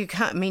 when you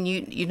come, I mean,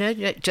 you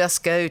don't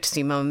just go to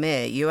see Mamma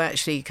Mia. You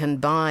actually can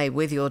buy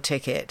with your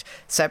ticket,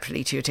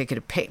 separately to your ticket,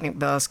 a picnic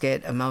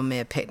basket, a Mamma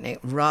Mia picnic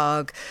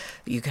rug.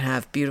 You can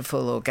have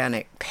beautiful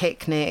organic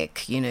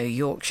picnic, you know,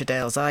 Yorkshire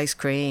Dales ice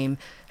cream,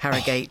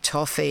 Harrogate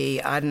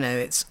toffee. I don't know,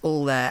 it's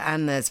all there.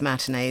 And there's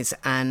matinees,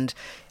 and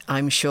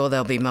I'm sure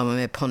there'll be Mamma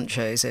Mia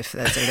ponchos if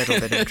there's a little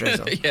bit of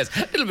drizzle. Yes,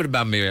 a little bit of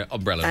Mamma Mia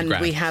umbrella. And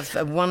we have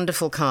a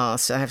wonderful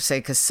cast, I have to say,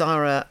 because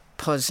Sarah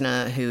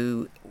Posner,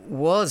 who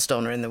was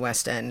Donna in the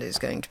West End, is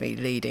going to be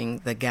leading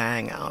the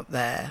gang up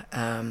there,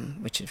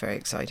 which is very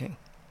exciting.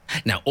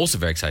 Now, also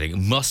very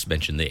exciting, must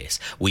mention this.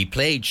 We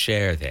played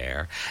Cher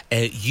there.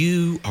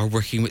 You are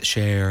working with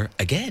Cher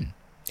again.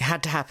 It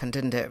had to happen,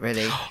 didn't it,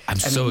 really? I'm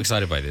so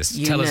excited by this.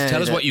 Tell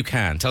us what you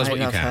can. Tell us what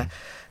you can.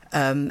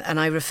 And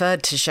I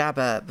referred to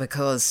Shabba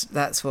because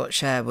that's what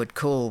Cher would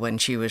call when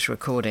she was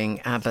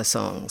recording ABBA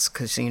songs,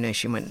 because, you know,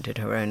 she went and did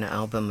her own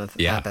album of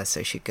ABBA,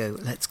 so she'd go,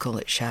 let's call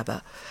it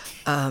Shabba.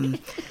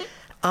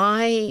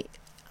 I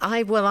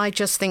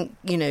just think,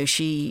 you know,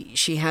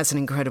 she has an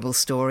incredible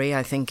story.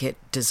 I think it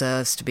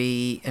deserves to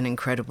be an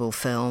incredible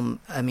film.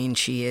 I mean,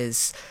 she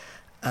is,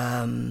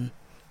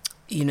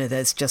 you know,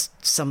 there's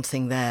just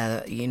something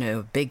there, you know,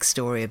 a big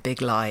story, a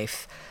big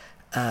life,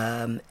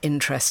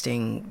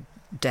 interesting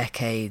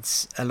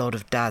decades, a lot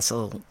of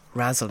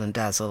razzle and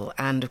dazzle.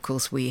 And, of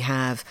course, we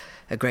have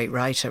a great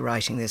writer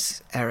writing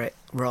this, Eric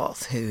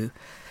Roth, who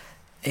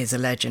is a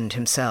legend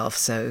himself,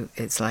 so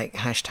it's like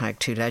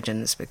 #2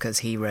 legends, because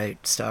he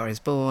wrote Star is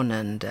Born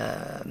and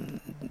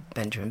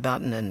Benjamin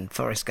Button and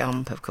Forrest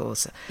Gump, of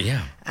course.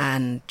 Yeah.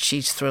 And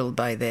she's thrilled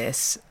by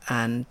this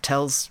and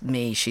tells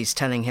me she's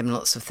telling him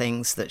lots of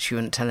things that she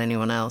wouldn't tell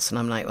anyone else, and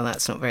I'm like, well,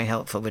 that's not very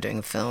helpful. We're doing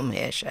a film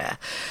here, Cher.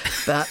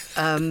 But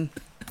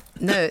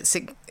no, it's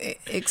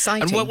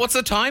exciting. And what's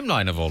the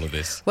timeline of all of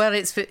this? Well,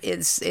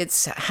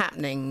 it's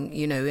happening.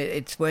 You know,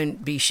 it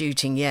won't be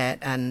shooting yet,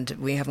 and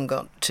we haven't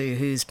got to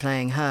who's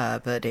playing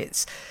her, but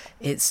it's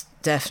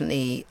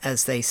definitely,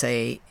 as they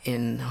say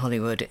in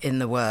Hollywood, in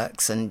the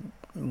works, and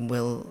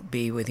will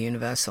be with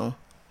Universal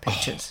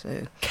Pictures.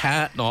 So.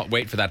 Cannot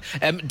wait for that.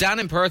 Dan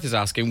in Perth is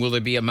asking, will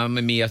there be a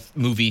Mamma Mia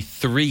movie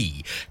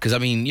 3? Because, I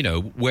mean, you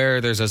know, where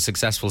there's a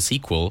successful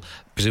sequel,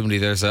 presumably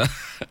there's a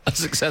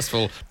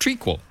successful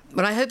trequel.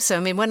 Well, I hope so. I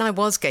mean, when I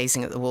was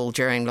gazing at the wall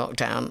during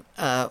lockdown,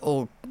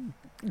 or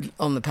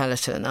on the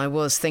Peloton, I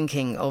was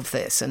thinking of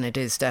this, and it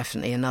is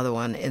definitely another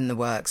one in the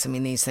works. I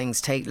mean, these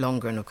things take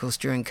longer, and of course,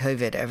 during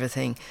COVID,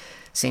 everything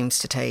seems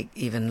to take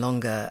even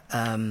longer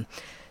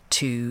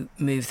to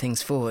move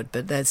things forward.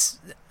 But there's,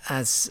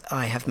 as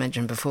I have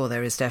mentioned before,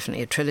 there is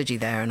definitely a trilogy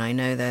there, and I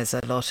know there's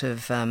a lot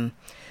of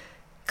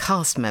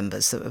cast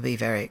members that would be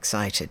very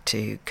excited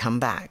to come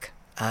back.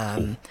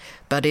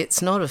 But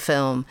it's not a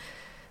film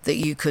that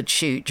you could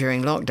shoot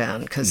during lockdown,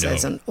 because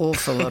there's an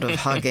awful lot of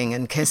hugging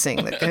and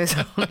kissing that goes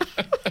on.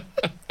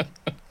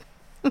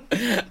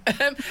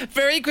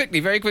 Very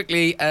quickly,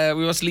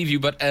 we must leave you,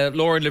 but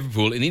Laura in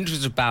Liverpool, in the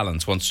interest of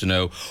balance, wants to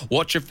know,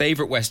 what's your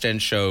favourite West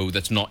End show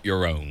that's not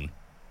your own?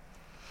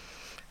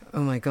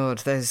 Oh my God,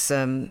 there's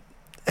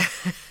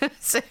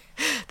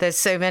there's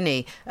so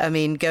many. I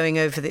mean, going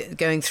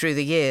through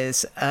the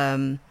years.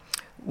 You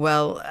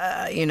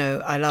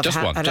know, I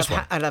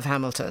love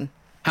Hamilton.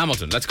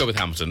 Hamilton, let's go with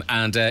Hamilton,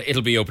 and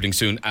it'll be opening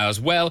soon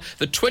as well.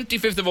 The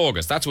 25th of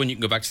August, that's when you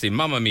can go back to see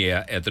Mamma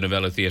Mia at the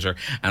Novello Theatre,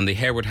 and the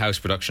Harewood House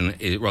production,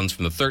 it runs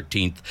from the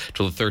 13th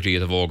till the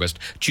 30th of August.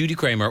 Judy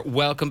Craymer,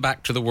 welcome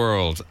back to the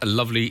world.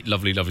 Lovely,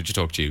 lovely, lovely to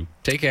talk to you.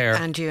 Take care.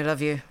 And you,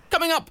 love you.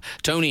 Coming up,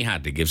 Tony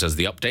Hadley gives us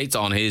the updates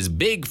on his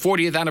big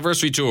 40th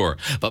anniversary tour.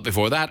 But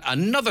before that,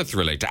 another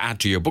thriller to add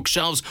to your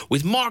bookshelves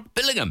with Mark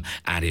Billingham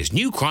and his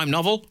new crime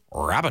novel,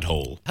 Rabbit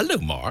Hole. Hello,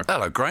 Mark.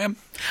 Hello, Graham.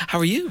 How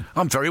are you?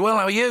 I'm very well.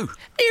 How are you?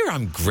 Here,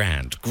 I'm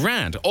grand.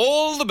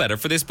 All the better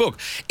for this book.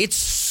 It's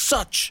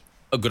such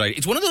a good idea.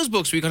 It's one of those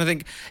books where you kind of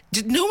think,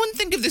 did no one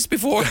think of this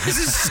before? This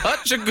is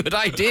such a good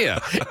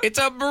idea. It's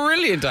a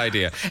brilliant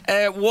idea.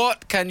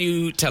 What can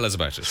you tell us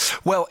about it?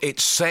 Well,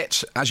 it's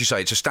set, as you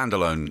say, it's a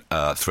standalone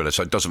thriller,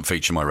 so it doesn't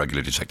feature my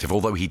regular detective,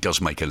 although he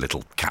does make a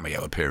little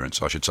cameo appearance,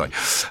 I should say.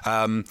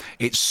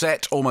 It's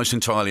set almost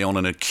entirely on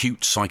an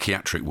acute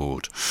psychiatric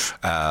ward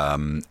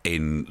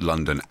in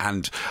London,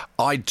 and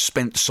I'd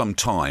spent some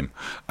time,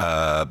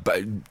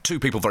 but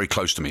two people very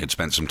close to me had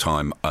spent some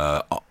time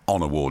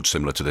on a ward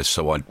similar to this,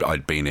 so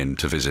I'd been in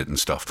to visit and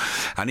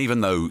stuff. And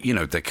even though, you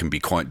know, there can be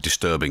quite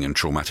disturbing and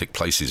traumatic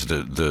places,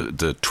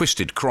 the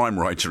twisted crime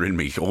writer in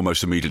me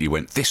almost immediately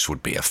went, this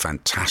would be a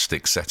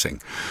fantastic setting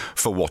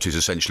for what is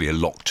essentially a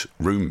locked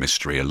room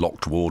mystery, a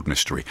locked ward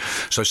mystery.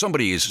 So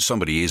somebody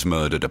is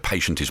murdered, a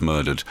patient is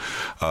murdered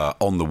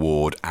on the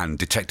ward, and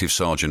Detective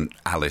Sergeant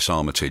Alice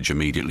Armitage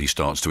immediately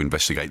starts to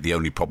investigate, the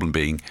only problem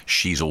being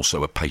she's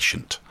also a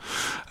patient.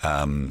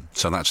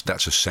 So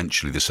that's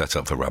essentially the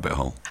setup for Rabbit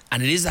Hole.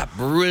 And it is that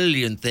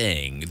brilliant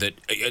thing that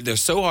they're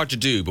so hard to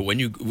do, but when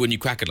you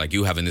crack it like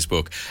you have in this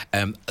book,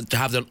 to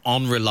have an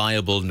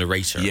unreliable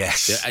narrator.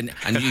 Yes.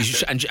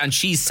 And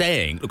she's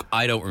saying, look,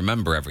 I don't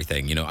remember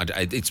everything. You know,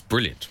 it's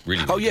brilliant,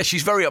 really. Oh yeah,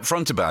 she's very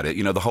upfront about it.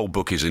 You know, the whole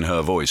book is in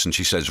her voice, and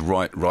she says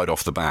right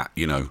off the bat,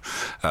 you know,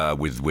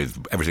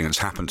 with everything that's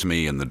happened to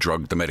me and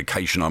the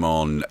medication I'm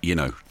on, you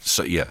know.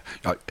 So yeah,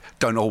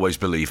 don't always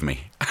believe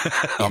me.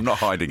 I'm not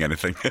hiding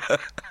anything.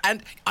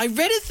 And I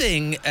read a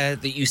thing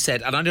that you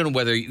said, and I don't know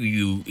whether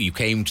you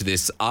came to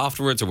this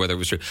afterwards or whether it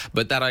was true,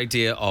 but that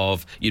idea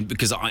of,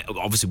 because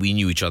obviously we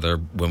knew each other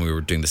when we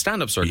were doing the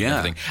stand-up circuit and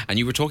everything, and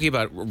you were talking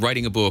about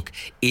writing a book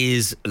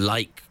is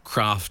like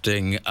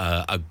crafting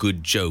a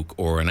good joke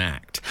or an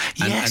act.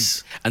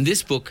 Yes. And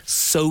this book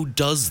so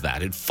does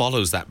that. It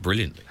follows that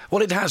brilliantly.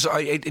 Well, it has.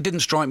 It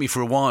didn't strike me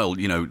for a while,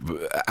 you know,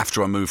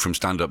 after I moved from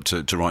stand-up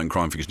to writing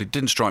crime fiction. It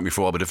didn't strike me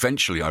for a while, but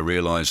eventually I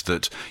realised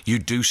that you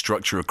do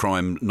structure a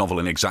crime novel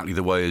in exactly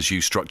the way as you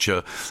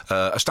structure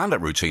a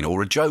stand-up routine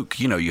or a joke.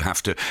 You know, you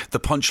have to... The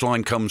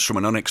punchline comes from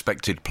an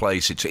unexpected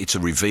place. It's a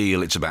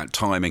reveal. It's about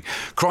timing.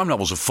 Crime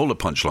novels are full of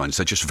punchlines.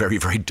 They're just very,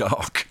 very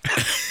dark.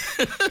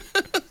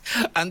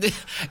 And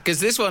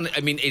because this one,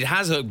 I mean, it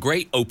has a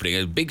great opening,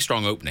 a big,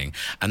 strong opening,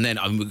 and then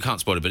we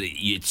can't spoil it, but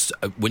it's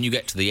when you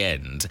get to the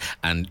end,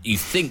 and you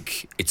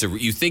think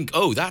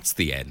oh, that's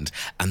the end,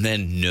 and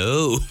then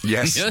no,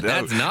 yes, no.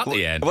 That's not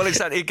the end. Well, it's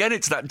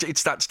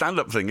that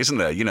stand-up thing, isn't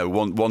there? You know,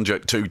 one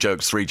joke, two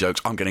jokes, three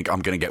jokes. I'm gonna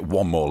get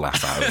one more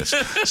laugh out of this.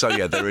 So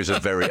yeah, there is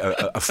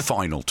a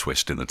final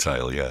twist in the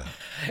tale. Yeah,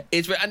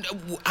 and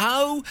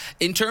how,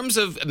 in terms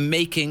of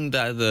making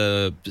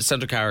the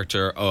central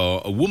character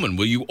a woman,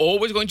 were you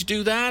always going to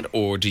do that,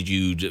 or did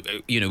you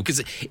know,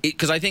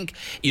 because I think,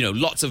 you know,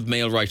 lots of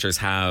male writers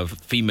have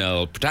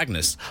female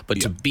protagonists,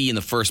 but to be in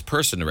the first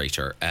person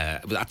narrator,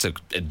 that's a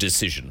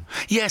decision.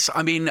 Yes,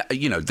 I mean,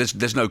 you know,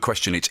 there's no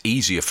question it's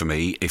easier for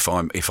me if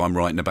I'm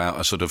writing about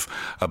a sort of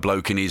a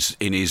bloke in his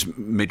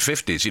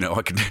mid-50s. You know,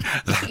 I can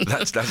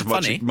that's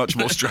much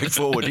more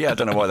straightforward. Yeah, I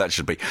don't know why that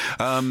should be,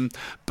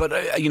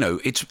 but you know,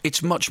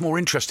 it's much more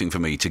interesting for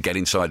me to get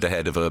inside the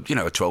head of a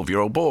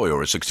 12-year-old boy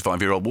or a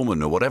 65-year-old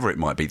woman or whatever it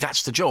might be.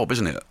 That's the job,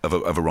 isn't it,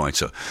 of a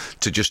writer,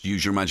 to just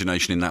use your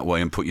imagination in that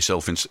way and put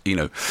yourself in, you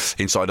know,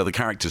 inside other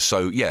characters.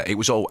 So yeah, it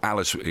was all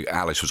Alice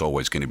was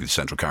always going to be the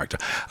central character,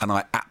 and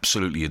I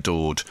absolutely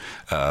adored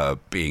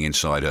being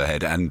inside her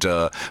head. And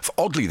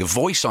oddly, the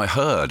voice I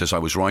heard as I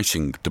was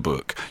writing the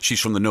book, she's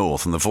from the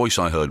north, and the voice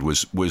I heard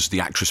was the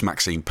actress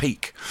Maxine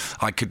Peake.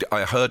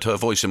 I heard her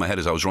voice in my head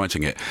as I was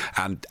writing it,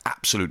 and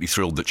absolutely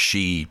thrilled that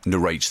she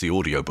narrates the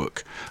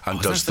audiobook and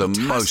does the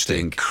most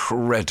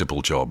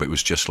incredible job. It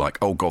was just like,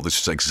 oh God,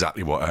 this is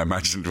exactly what I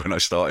imagined when I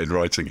started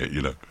writing it,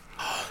 you know.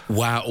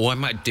 Wow. Oh, I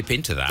might dip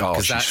into that. Oh,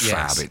 she's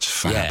fab. It's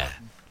fab. Yeah.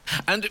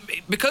 And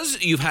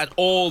because you've had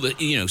all the,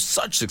 you know,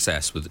 such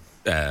success with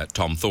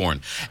Tom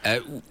Thorne,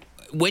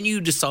 when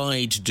you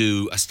decide to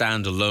do a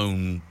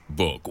standalone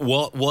book,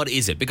 what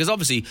is it? Because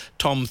obviously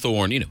Tom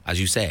Thorne, you know,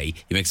 as you say,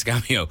 he makes a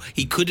cameo.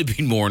 He could have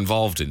been more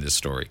involved in this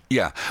story.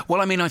 Yeah.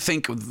 Well, I mean, I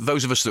think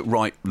those of us that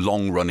write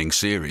long-running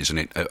series, and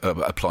it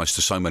applies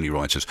to so many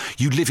writers,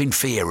 you live in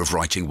fear of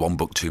writing one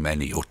book too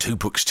many or two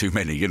books too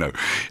many, you know.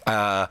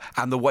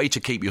 And the way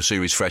to keep your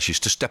series fresh is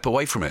to step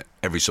away from it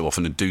every so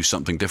often and do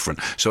something different.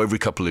 So every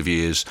couple of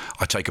years,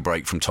 I take a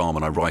break from Tom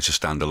and I write a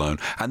standalone,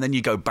 and then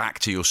you go back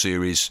to your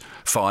series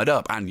fired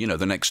up. And, you know,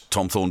 the next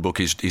Tom Thorne book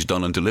is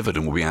done and delivered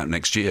and will be out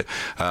next year.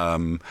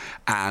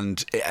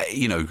 And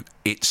you know,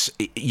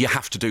 you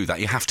have to do that.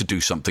 You have to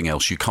do something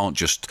else. You can't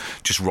just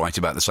write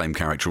about the same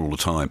character all the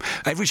time.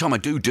 Every time I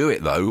do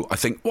it, though, I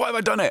think, why have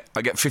I done it?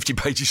 I get 50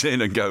 pages in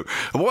and go,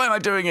 why am I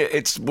doing it?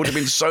 It would have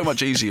been so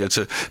much easier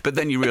to... But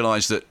then you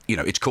realise that, you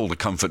know, it's called a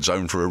comfort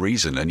zone for a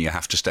reason, and you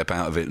have to step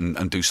out of it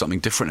and do something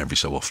different every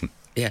so often.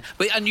 Yeah,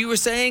 and you were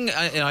saying,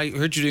 I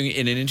heard you doing it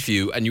in an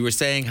interview, and you were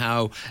saying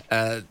how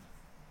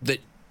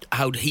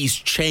how he's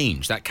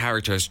changed. That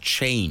character has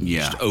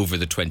changed over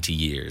the 20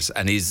 years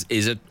and is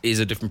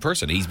a different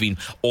person. He's been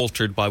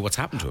altered by what's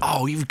happened to him.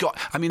 Oh,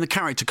 the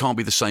character can't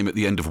be the same at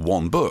the end of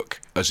one book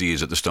as he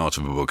is at the start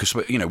of a book.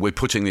 Because, you know, we're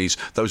putting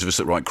those of us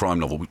that write crime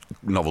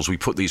novels, we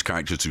put these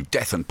characters through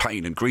death and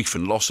pain and grief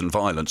and loss and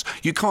violence.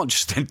 You can't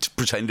just then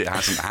pretend it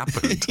hasn't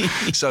happened.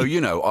 So,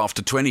 you know,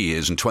 after 20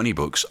 years and 20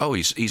 books,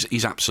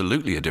 he's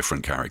absolutely a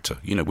different character.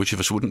 You know, which of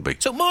us wouldn't be?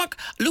 So, Mark,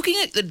 looking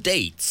at the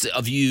dates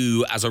of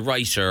you as a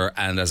writer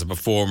and as a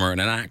performer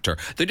and an actor,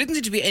 there didn't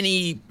seem to be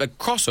any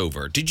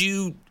crossover.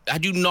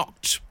 Had you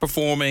knocked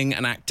performing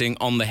and acting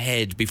on the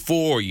head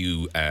before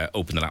you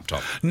opened the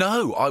laptop?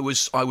 No, I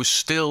was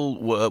still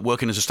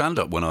working as a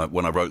stand-up when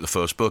I wrote the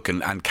first book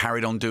and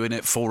carried on doing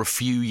it for a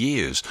few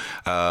years.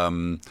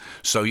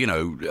 So, you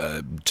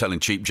know, telling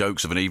cheap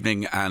jokes of an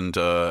evening and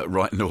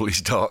writing all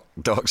these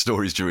dark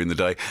stories during the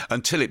day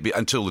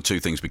until the two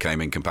things became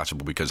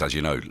incompatible, because, as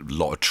you know, a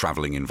lot of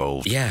travelling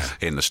involved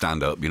in the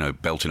stand-up, you know,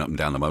 belting up and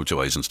down the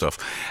motorways and stuff.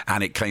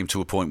 And it came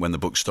to a point when the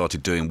book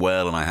started doing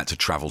well and I had to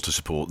travel to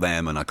support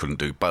them, and I couldn't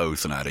do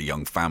both, and I had a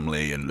young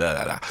family, and blah,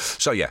 blah, blah.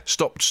 So yeah,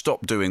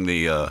 stopped doing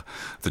the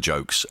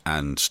jokes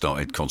and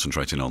started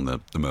concentrating on the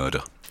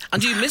murder. And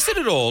do you miss it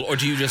at all, or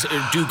do you just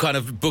do kind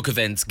of book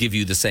events give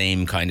you the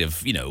same kind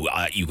of,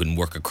 you can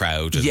work a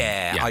crowd? And,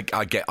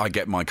 I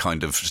get my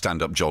kind of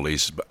stand-up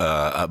jollies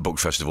at book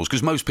festivals,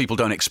 because most people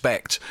don't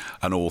expect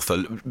an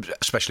author,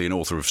 especially an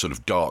author of sort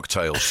of dark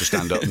tales, to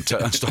stand up and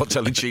start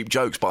telling cheap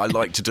jokes. But I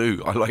like to do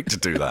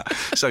that.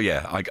 So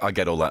yeah, I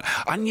get all that,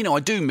 and I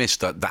do miss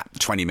that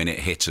 20-minute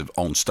hit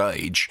on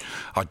stage.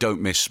 I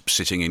don't miss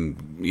sitting in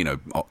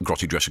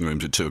grotty dressing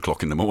rooms at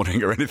 2:00 in the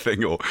morning or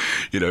anything, or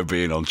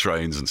being on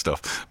trains and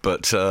stuff.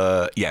 But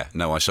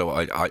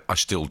I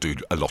still do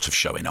a lot of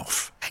showing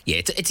off.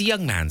 Yeah, it's a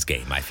young man's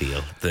game, I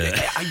feel.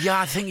 Yeah,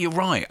 I think you're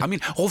right. I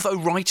mean, although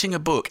writing a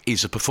book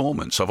is a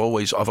performance, I've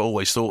always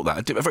thought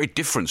that a very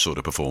different sort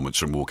of performance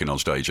from walking on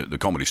stage at the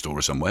Comedy Store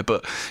or somewhere.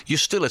 But you're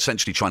still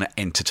essentially trying to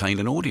entertain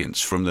an audience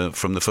from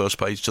the first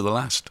page to the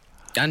last.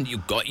 And you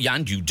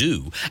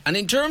do. And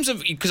in terms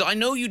of, because I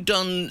know you'd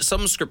done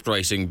some script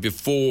writing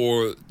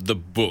before the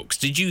books,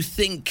 did you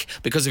think,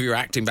 because of your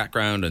acting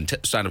background and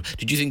stand-up,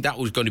 did you think that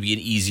was going to be an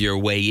easier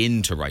way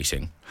into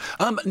writing?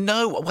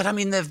 No. Well, I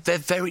mean,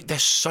 they're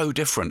so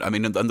different. I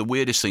mean, and the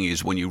weirdest thing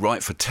is when you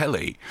write for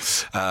telly,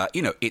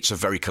 it's a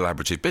very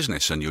collaborative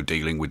business, and you're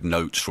dealing with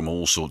notes from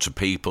all sorts of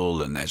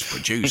people, and there's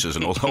producers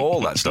and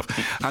all that stuff.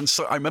 And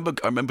so I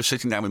remember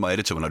sitting down with my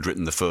editor when I'd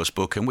written the first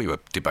book, and we were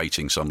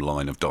debating some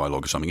line of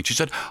dialogue or something, and she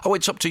said, "Oh,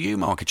 it's up to you,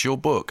 Mark. It's your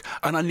book."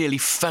 And I nearly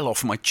fell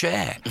off my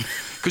chair,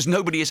 because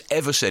nobody has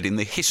ever said in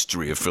the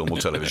history of film or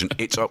television,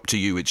 "It's up to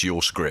you. It's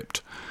your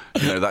script."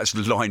 That's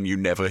the line you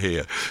never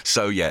hear.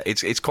 So yeah,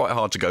 it's quite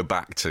hard to go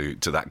back to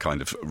that kind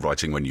of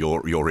writing when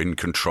you're in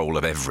control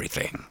of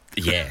everything.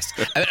 Yes.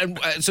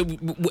 So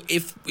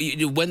if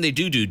when they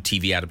do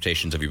TV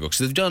adaptations of your books,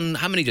 they've done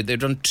how many? They've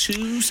done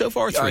 2 so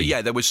far, 3?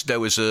 Yeah, there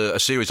was a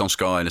series on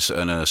Sky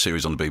and a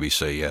series on the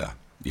BBC.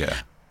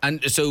 Yeah. And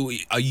so,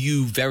 are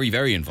you very,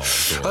 very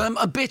involved?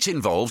 A bit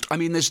involved. I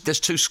mean, there's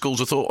 2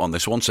 schools of thought on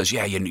this. One says,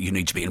 yeah, you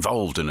need to be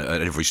involved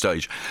at every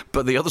stage.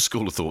 But the other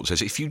school of thought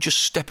says, if you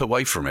just step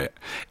away from it,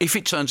 if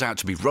it turns out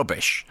to be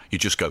rubbish, you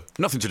just go,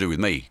 nothing to do with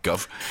me,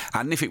 Gov.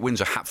 And if it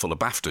wins a hatful of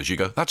BAFTAs, you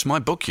go, that's my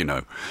book,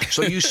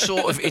 So you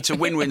sort of, it's a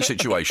win-win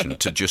situation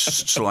to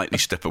just slightly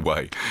step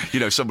away.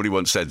 Somebody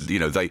once said,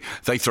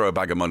 they throw a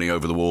bag of money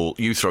over the wall,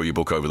 you throw your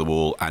book over the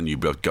wall, and you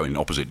both go in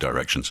opposite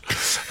directions.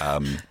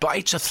 But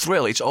it's a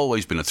thrill. It's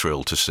always been a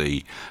thrill to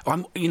see.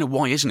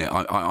 Why isn't it?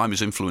 I'm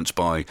as influenced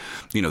by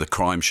the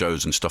crime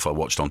shows and stuff I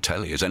watched on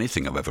telly as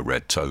anything I've ever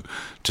read. So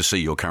to see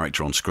your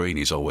character on screen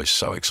is always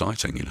so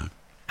exciting.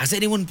 Has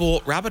anyone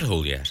bought Rabbit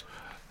Hole yet?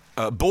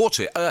 Bought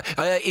it.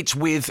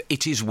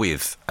 It is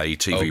with a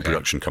TV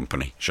production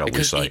company, shall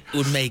we say? It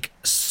would make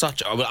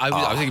such. I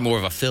was thinking more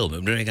of a film. It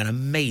would make an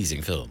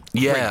amazing film.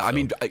 Yeah, I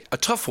mean, a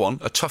tough one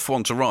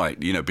to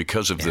write.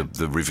 Because of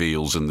the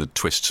reveals and the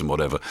twists and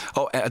whatever.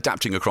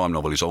 Adapting a crime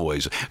novel is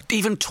always,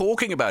 even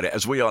talking about it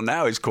as we are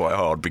now, is quite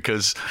hard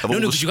because of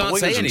all the spoilers, you can't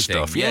say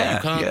anything. Stuff.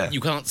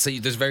 You can't say.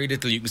 There's very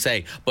little you can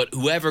say. But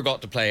whoever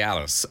got to play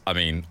Alice, I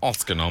mean,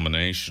 Oscar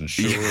nomination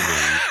surely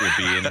would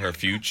be in her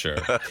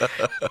future.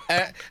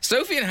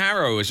 Sophie and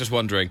Harrow is just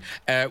wondering,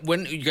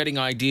 when you're getting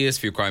ideas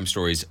for your crime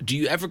stories, do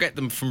you ever get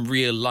them from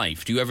real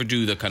life? Do you ever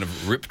do the kind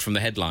of ripped from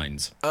the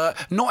headlines?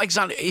 Not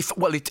exactly.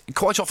 It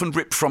quite often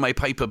ripped from a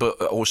paper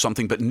or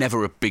something, but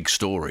never a big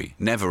story,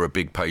 never a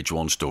big page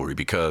 1 story,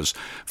 because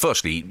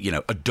firstly,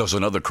 a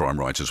dozen other crime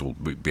writers will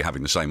be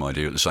having the same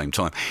idea at the same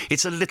time.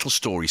 It's a little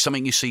story,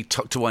 something you see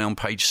tucked away on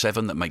page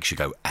 7 that makes you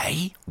go,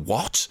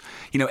 what?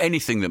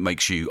 Anything that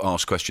makes you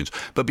ask questions.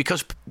 But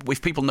because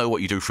if people know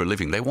what you do for a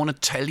living, they want to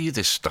tell you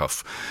this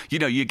stuff.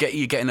 You get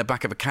in the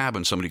back of a cab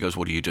and somebody goes,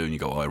 "What do you do?" And you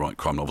go, "I write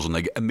crime novels." And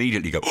they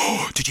immediately go,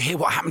 "Oh, did you hear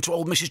what happened to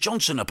old Mrs.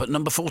 Johnson up at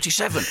number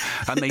 47?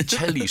 And they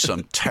tell you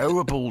some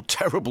terrible,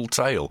 terrible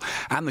tale.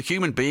 And the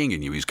human being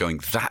in you is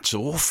going, "That's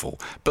awful."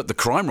 But the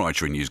crime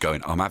writer in you is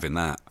going, "I'm having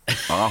that.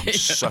 I'm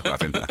so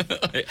having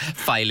that."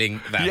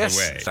 Filing that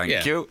away.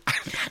 Thank you.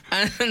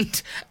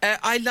 And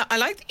I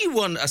like that you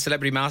won a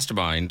Celebrity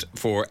Mastermind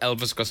for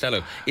Elvis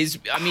Costello.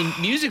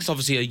 Music's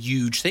obviously a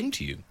huge thing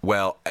to you.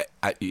 Well,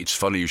 it's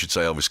funny you should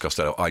say Elvis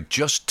Costello. I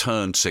just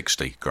turned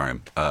 60,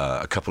 Graham,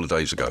 a couple of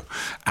days ago.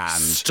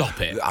 And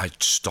Stop it.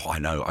 I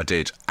know, I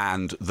did.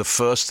 And the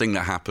first thing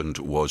that happened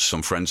was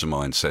some friends of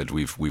mine said,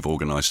 we've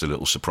organised a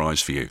little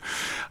surprise for you.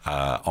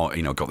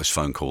 Got this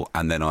phone call.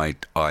 And then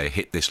I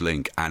hit this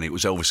link, and it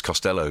was Elvis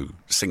Costello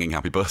singing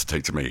Happy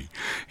Birthday to me.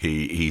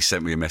 He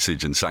sent me a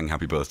message and sang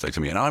Happy Birthday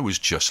to me. And I was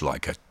just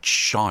like a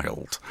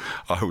child.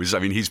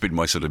 He's been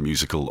my sort of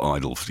musical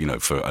idol,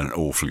 for an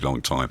awfully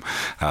long time.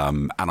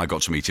 And I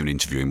got to meet him and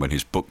interview him when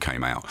his book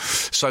came out.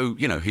 So,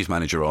 his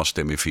manager asked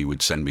him if he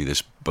would send me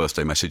this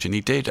birthday message, and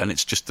he did, and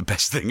it's just the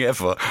best thing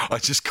ever. I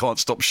just can't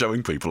stop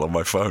showing people on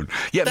my phone.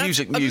 Yeah, That's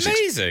music.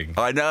 Amazing.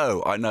 I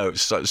know.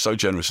 It's so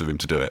generous of him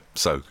to do it.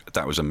 So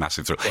that was a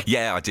massive thrill.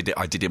 Yeah, I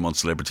did him on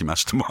Celebrity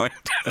Mastermind.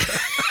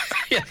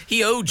 Yeah,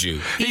 he owed you.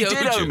 He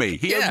did owe me.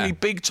 He owed me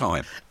big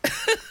time.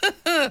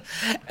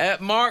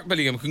 Mark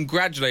Billingham,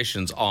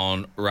 congratulations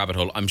on Rabbit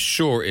Hole. I'm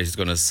sure it's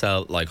going to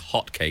sell like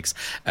hotcakes.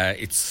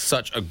 It's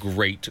such a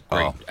great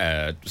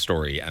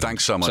story. And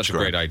thanks so much, such a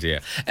great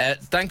idea.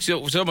 Thanks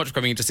so much for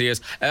coming in to see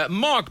us.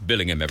 Mark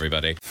Billingham,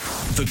 everybody.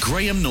 The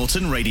Graham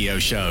Norton Radio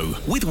Show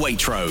with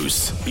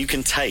Waitrose. You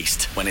can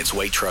taste when it's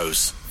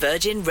Waitrose.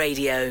 Virgin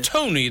Radio.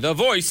 Tony, the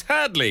voice,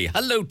 Hadley.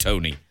 Hello,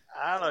 Tony.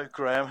 Hello,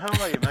 Graham. How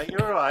are you, mate? You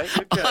all right?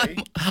 You okay?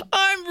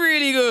 I'm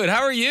really good.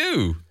 How are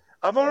you?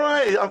 I'm all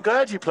right. I'm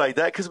glad you played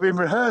that because we've been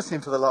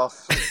rehearsing for the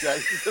last 3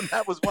 days, and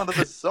that was one of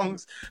the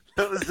songs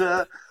that was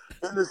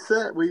in the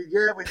set.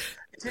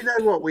 Do you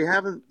know what? We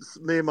haven't,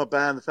 me and my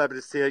band, the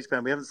Fabulous TH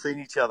Band, we haven't seen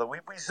each other. We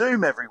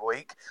Zoom every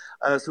week,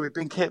 so we've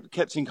been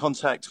kept in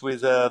contact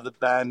with the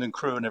band and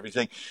crew and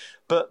everything.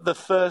 But the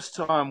first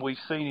time we've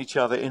seen each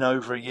other in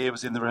over a year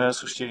was in the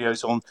rehearsal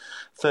studios on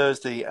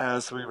Thursday,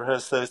 as we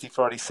rehearsed Thursday,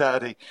 Friday,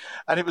 Saturday.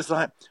 And it was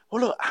like,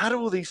 well, look, how do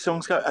all these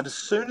songs go? And as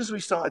soon as we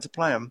started to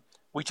play them,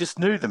 we just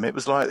knew them. It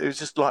was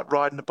just like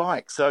riding a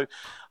bike. So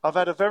I've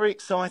had a very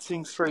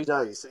exciting 3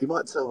 days. So you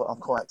might tell that I'm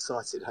quite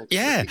excited. Hopefully.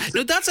 Yeah.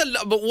 No,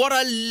 but what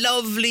a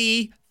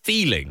lovely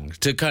feeling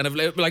to kind of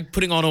like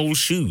putting on old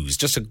shoes.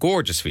 Just a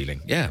gorgeous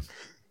feeling. Yeah.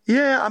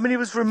 Yeah, I mean, it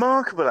was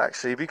remarkable,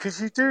 actually,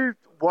 because you do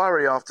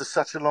worry after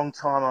such a long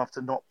time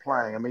after not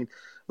playing. I mean,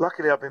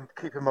 luckily I've been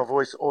keeping my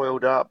voice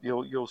oiled up.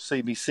 You'll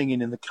see me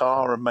singing in the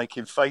car and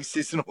making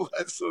faces and all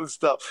that sort of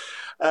stuff,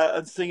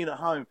 and singing at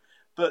home.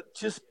 But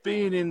just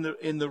being in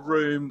the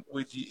room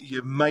with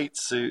your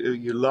mates who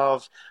you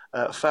love,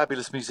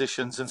 fabulous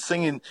musicians, and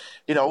singing,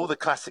 all the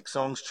classic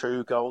songs,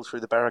 True, Gold,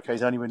 Through the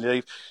Barricades, Only When You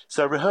Leave.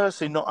 So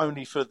rehearsing not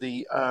only for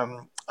the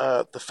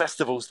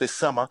festivals this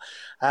summer,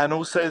 and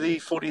also the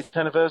 40th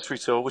anniversary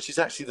tour, which is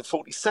actually the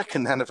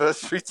 42nd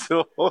anniversary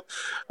tour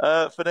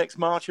for next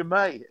March and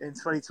May in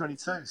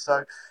 2022.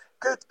 So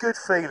good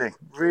feeling,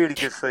 really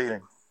good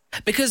feeling.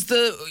 Because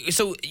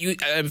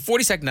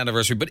 42nd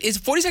anniversary, but is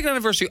 42nd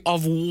anniversary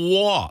of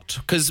what?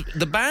 Because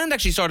the band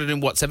actually started in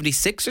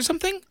 76 or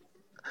something?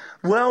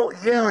 Well,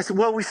 yeah.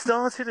 Well, we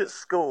started at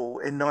school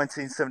in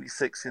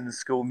 1976 in the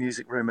school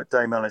music room at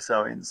Dame Alice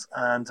Owens,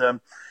 and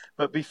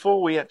but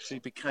before we actually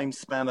became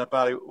Spandau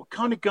Ballet, we're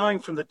kind of going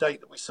from the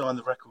date that we signed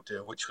the record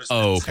deal, which was the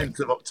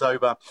 10th of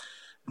October.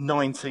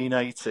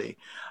 1980.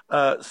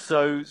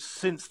 So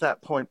since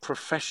that point,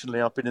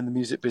 professionally, I've been in the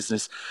music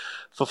business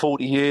for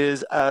 40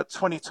 years.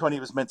 2020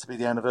 was meant to be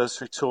the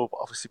anniversary tour, but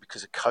obviously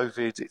because of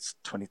COVID, it's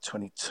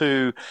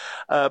 2022.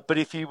 But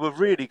if you were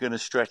really going to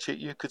stretch it,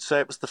 you could say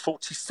it was the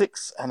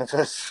 46th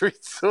anniversary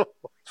tour.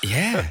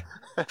 Yeah.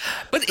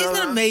 But isn't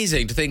it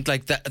amazing to think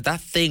like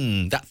that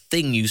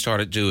thing you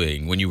started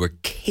doing when you were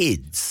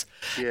kids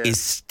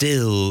is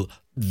still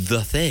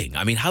the thing?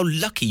 I mean, how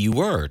lucky you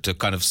were to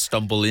kind of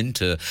stumble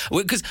into...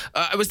 Because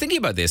I was thinking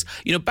about this.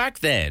 Back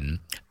then,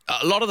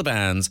 a lot of the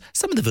bands,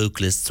 some of the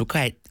vocalists were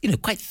quite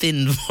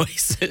thin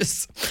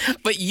voices.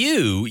 But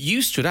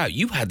you stood out.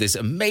 You had this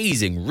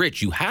amazing,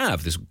 you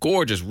have this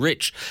gorgeous,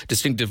 rich,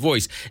 distinctive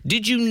voice.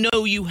 Did you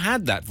know you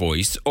had that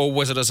voice, or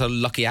was it as a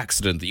lucky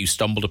accident that you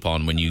stumbled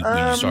upon when you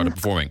started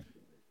performing?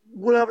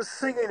 Well, I was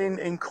singing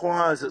in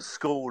choirs at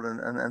school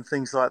and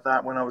things like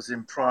that when I was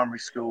in primary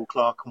school,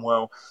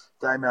 Clerkenwell,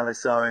 Dame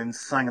Alice Owens,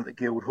 sang at the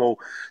Guildhall.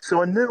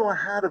 So I knew I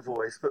had a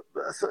voice, but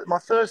my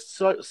first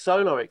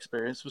solo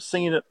experience was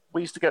singing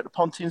we used to go to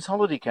Pontian's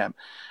holiday camp,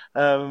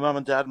 mum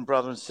and dad and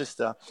brother and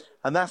sister,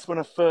 and that's when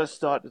I first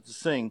started to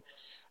sing.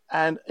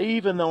 And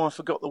even though I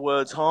forgot the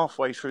words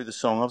halfway through the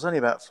song, I was only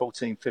about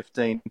 14,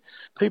 15,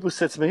 people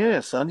said to me,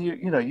 "Yeah, son,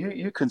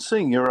 you can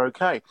sing, you're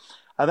okay."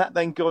 And that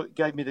then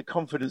gave me the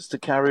confidence to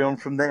carry on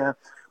from there.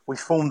 We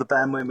formed the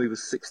band when we were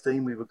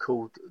 16. We were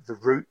called The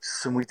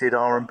Roots, and we did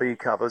R&B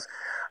covers.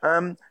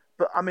 But,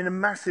 I mean, a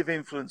massive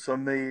influence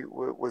on me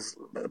was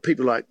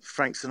people like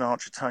Frank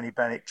Sinatra, Tony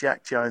Bennett,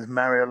 Jack Jones,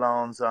 Mario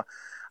Lanza.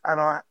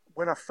 And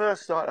when I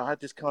first started, I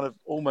had this kind of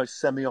almost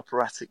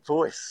semi-operatic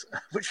voice,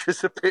 which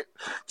was a bit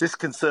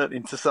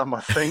disconcerting to some, I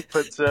think.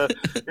 But,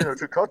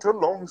 to cut a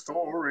long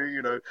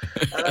story,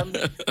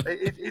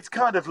 it's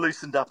kind of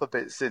loosened up a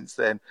bit since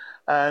then.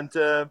 And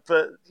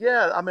but,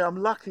 yeah, I mean,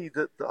 I'm lucky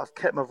that I've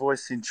kept my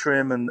voice in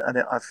trim, and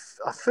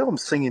I feel I'm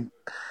singing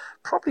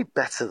probably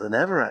better than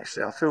ever,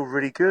 actually. I feel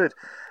really good.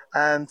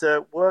 And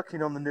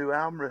working on the new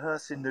album,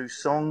 rehearsing new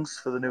songs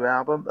for the new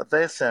album,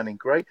 they're sounding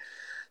great.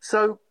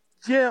 So...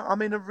 yeah,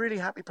 I'm in a really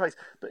happy place.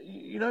 But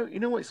you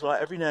know what it's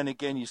like? Every now and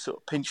again you sort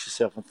of pinch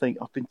yourself and think,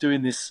 I've been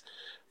doing this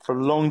for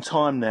a long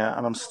time now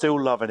and I'm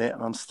still loving it,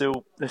 and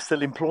they're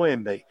still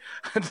employing me.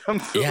 And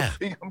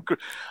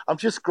I'm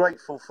just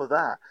grateful for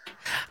that.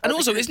 And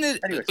also, isn't it...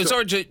 Anyway,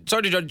 sorry,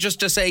 just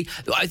to say,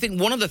 I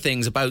think one of the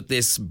things about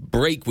this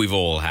break we've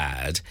all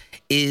had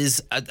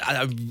is a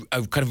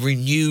kind of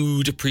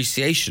renewed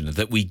appreciation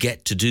that we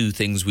get to do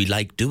things we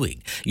like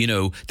doing.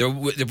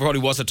 There probably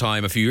was a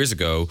time a few years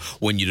ago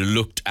when you'd have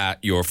looked at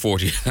your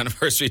 40th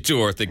anniversary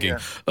tour thinking,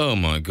 oh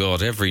my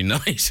God, every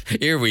night,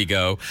 here we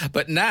go.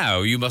 But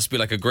now you must be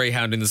like a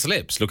greyhound in the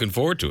slips, looking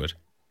forward to it.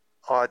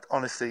 I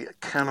honestly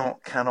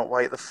cannot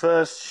wait. The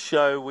first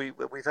show,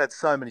 we've had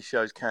so many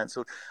shows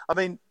cancelled. I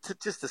mean,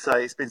 just to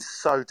say, it's been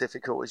so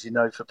difficult, as you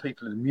know, for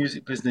people in the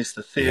music business,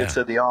 the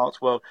theatre, the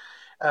arts world,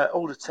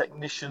 all the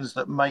technicians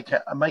that make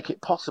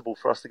it possible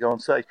for us to go on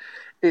stage.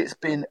 It's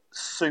been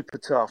super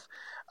tough.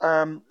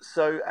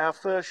 So our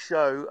first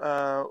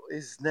show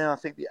is now, I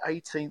think, the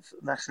 18th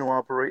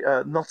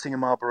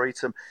Nottingham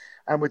Arboretum,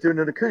 and we're doing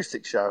an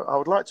acoustic show. I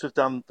would like to have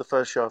done the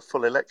first show a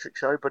full electric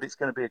show, but it's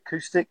going to be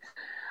acoustic.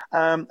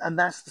 And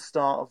that's the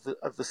start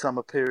of the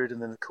summer period,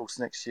 and then of course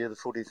next year the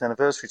 40th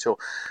anniversary tour.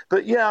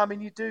 But yeah, I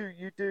mean, you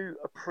do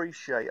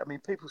appreciate. I mean,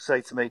 people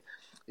say to me,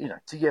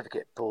 do you ever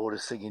get bored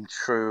of singing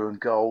True and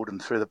Gold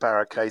and Through the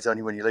Barricades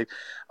only when you leave?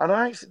 And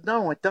I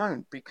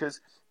don't,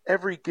 because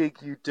every gig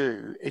you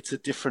do, it's a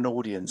different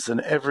audience,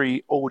 and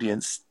every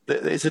audience,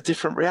 there's a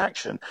different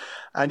reaction.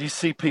 And you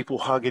see people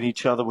hugging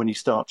each other when you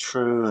start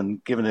True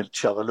and giving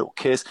each other a little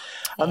kiss.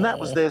 And that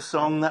was their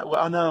song.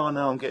 I know,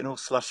 I'm getting all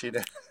slushy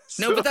now.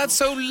 No, but that's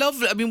so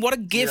lovely. I mean, what a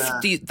gift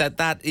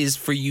that is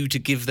for you to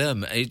give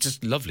them. It's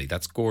just lovely.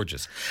 That's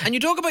gorgeous. And you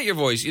talk about your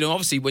voice.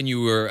 Obviously, when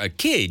you were a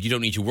kid, you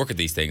don't need to work at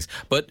these things.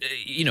 But,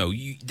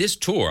 this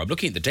tour, I'm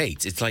looking at the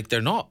dates. It's like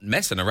they're not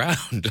messing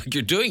around. Like,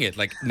 you're doing it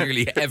like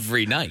nearly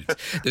every night.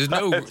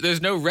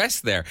 There's no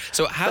rest there.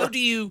 So how do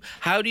you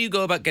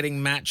go about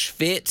getting match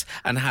fit?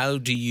 And how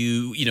do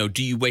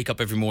you wake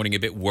up every morning a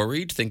bit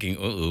worried,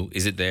 thinking,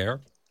 is it there?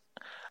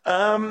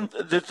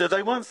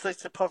 They once said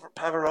to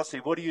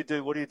Pavarotti, what do you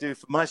do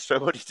for Maestro?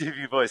 What do you do for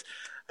your voice?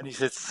 And he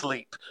said,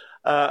 sleep.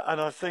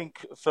 And I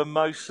think for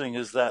most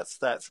singers, that's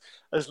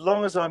as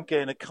long as I'm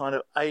getting a kind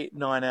of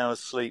 8-9 hours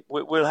sleep.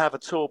 We'll have a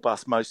tour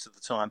bus most of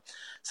the time,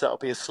 so it'll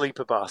be a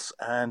sleeper bus,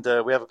 and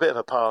we have a bit of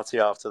a party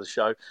after the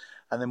show.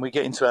 And then we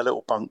get into our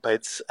little bunk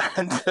beds,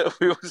 and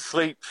we all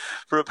sleep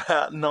for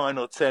about 9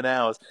 or 10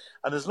 hours.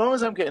 And as long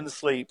as I'm getting the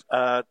sleep,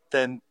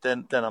 then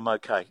I'm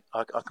okay.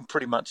 I can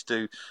pretty much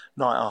do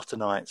night after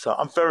night. So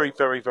I'm very,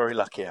 very, very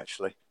lucky,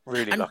 actually.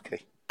 Really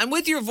lucky. And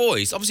with your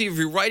voice, obviously, if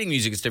you're writing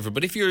music, it's different.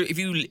 But if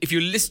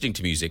you're listening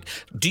to music,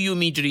 do you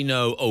immediately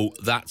know,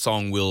 that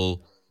song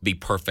will be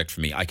perfect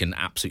for me? I can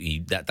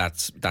absolutely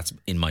that's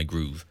in my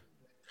groove.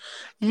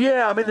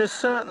 Yeah, I mean, there's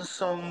certain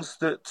songs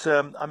that,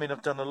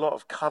 I've done a lot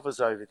of covers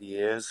over the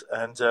years.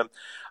 And,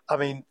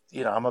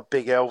 I'm a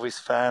big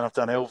Elvis fan. I've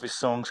done Elvis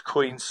songs,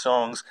 Queen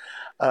songs,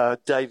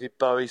 David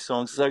Bowie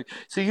songs. So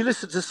you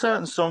listen to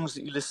certain songs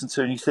that you listen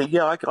to and you think,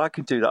 yeah, I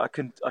can do that. I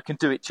can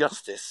do it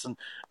justice. And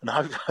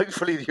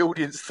hopefully the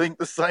audience think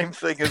the same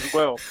thing as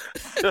well.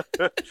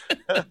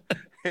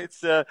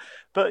 It's, I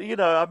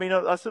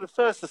sort of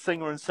first a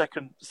singer and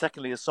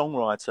secondly a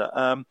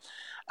songwriter.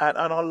 And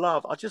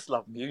I just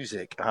love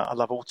music. I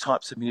love all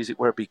types of music,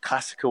 whether it be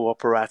classical,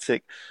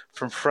 operatic,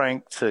 from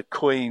Frank to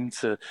Queen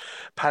to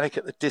Panic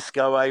at the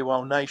Disco,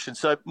 AWOL Nation.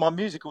 So my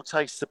musical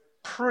tastes are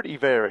pretty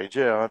varied,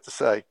 I have to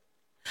say.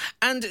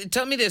 And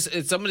tell me this,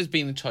 somebody's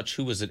been in touch,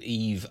 who was it,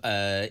 Eve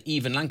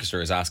in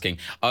Lancaster is asking,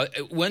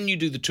 when you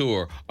do the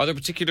tour, are there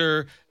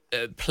particular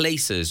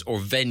places or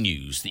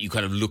venues that you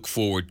kind of look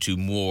forward to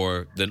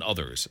more than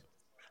others?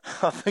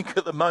 I think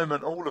at the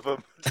moment, all of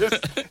them.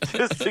 Just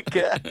to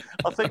get.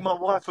 I think my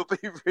wife will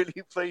be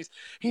really pleased.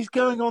 He's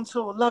going on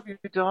tour. Love you,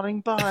 darling.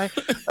 Bye.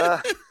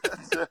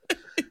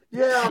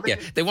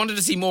 They wanted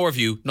to see more of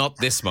you, not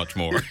this much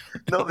more.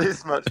 Not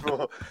this much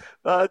more.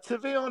 To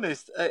be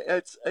honest,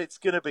 it's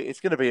going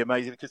to be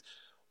amazing, because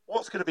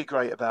what's going to be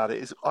great about it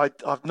is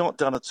I've not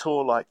done a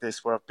tour like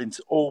this where I've been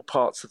to all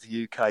parts of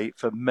the UK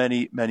for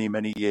many, many,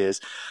 many years.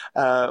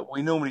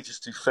 We normally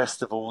just do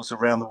festivals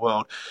around the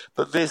world,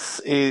 but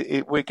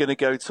we're going to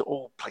go to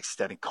all places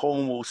down in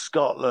Cornwall,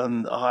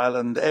 Scotland,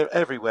 Ireland,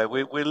 everywhere.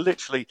 We're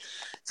literally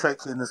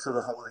taking the sort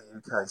of whole of the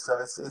UK. So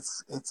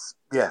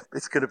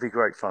it's going to be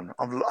great fun.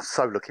 I'm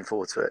so looking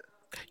forward to it.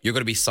 You're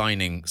going to be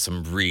signing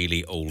some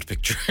really old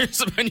pictures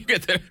when you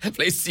get there,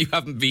 places you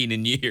haven't been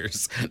in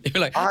years.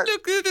 You're like,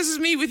 look, this is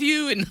me with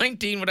you in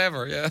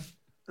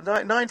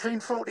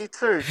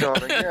 1942,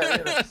 darling.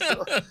 Yeah.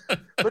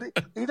 But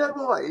you know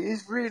what? It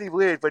is really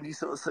weird when you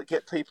sort of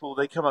get people,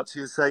 they come up to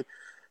you and say,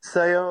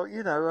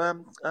 you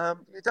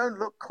don't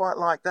look quite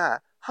like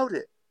that. Hold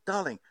it,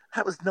 darling.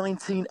 That was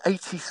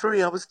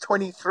 1983. I was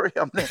 23.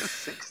 I'm now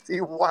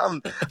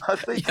 61. I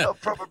think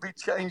I've probably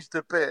changed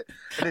a bit.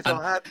 And if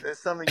I had, there's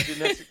something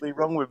genetically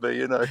wrong with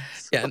me, So.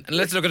 Yeah, and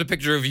let's look at a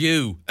picture of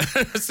you.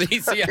 see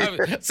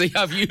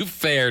how you've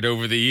fared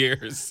over the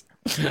years.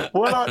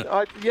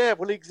 Well,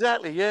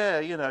 exactly.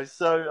 Yeah,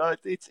 So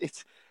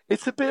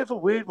it's a bit of a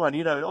weird one,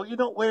 Oh, you're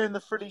not wearing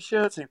the frilly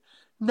shirts.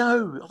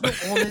 No, I've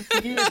not worn it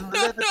for years, and the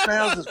leather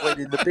trousers went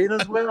in the bin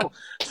as well.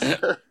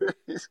 So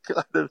it's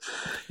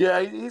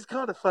it's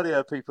kind of funny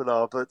how people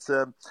are. But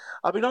I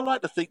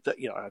like to think that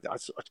I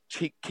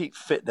keep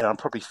fit now. I'm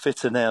probably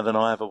fitter now than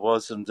I ever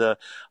was, and I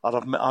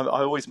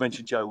always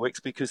mention Joe Wicks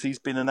because he's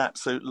been an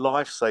absolute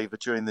lifesaver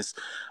during this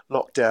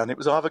lockdown. It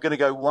was either going to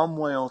go one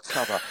way or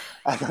t'other,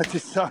 and I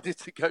decided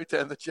to go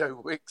down the Joe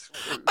Wicks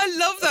route. I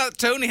love that.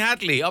 Tony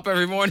Hadley up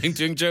every morning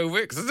doing Joe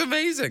Wicks. It's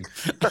amazing.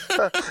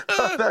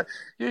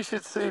 You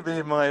should see me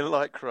in my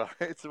lycra.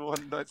 It's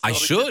one. I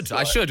should.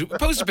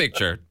 Post a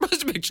picture.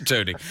 Post a picture,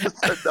 Tony.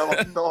 No,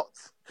 I'm not.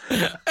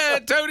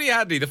 Tony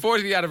Hadley, the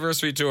 40th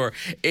anniversary tour.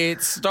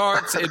 It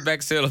starts in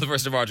Bexhill on the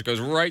 1st of March. It goes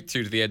right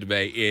through to the end of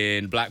May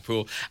in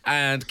Blackpool.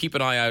 And keep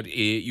an eye out.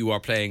 You are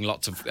playing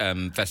lots of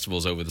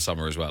festivals over the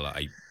summer as well,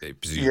 I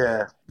presume.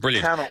 Yeah.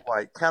 Brilliant.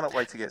 Cannot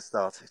wait to get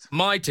started.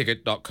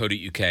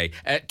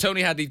 myticket.co.uk.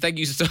 Tony Hadley, thank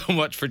you so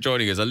much for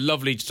joining us.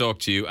 Lovely to talk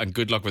to you and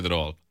good luck with it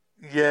all.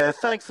 Yeah,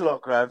 thanks a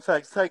lot, Graham.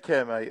 Thanks. Take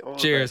care, mate. All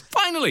Cheers.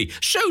 Finally,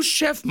 show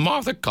chef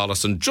Martha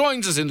Collison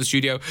joins us in the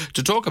studio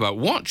to talk about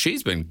what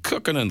she's been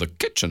cooking in the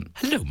kitchen.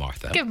 Hello,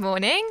 Martha. Good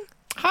morning.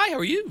 Hi, how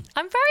are you?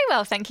 I'm very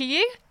well, thank you.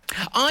 You?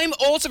 I'm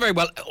also very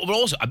well, but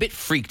also a bit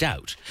freaked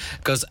out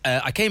because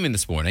I came in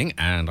this morning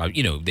and,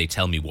 they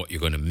tell me what you're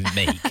going to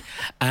make.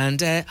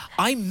 And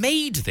I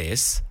made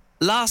this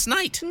last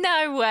night.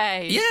 No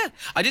way. Yeah.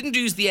 I didn't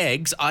use the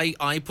eggs.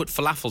 I put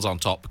falafels on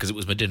top because it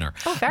was my dinner.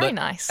 Oh, very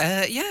nice.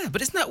 Yeah,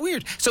 but isn't that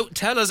weird? So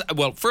tell us,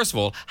 well, first of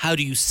all, how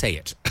do you say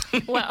it?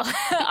 Well,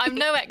 I'm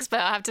no expert,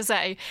 I have to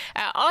say.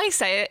 I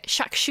say it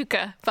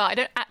shakshuka, but I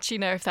don't actually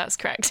know if that's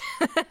correct.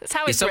 That's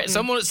how it's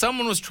written.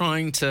 Someone was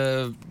trying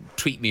to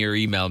tweet me or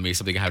email me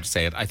something how to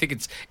say it. I think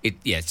it's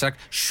like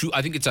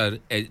I think it's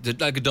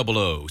like a double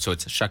O, so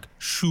it's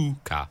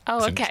shakshuka.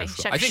 Oh, okay,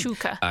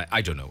 shakshuka.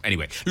 I don't know.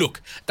 Anyway,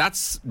 look,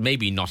 that's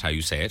maybe not how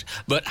you say it,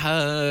 but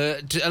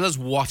tell us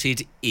what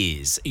it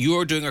is.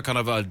 You're doing a kind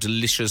of a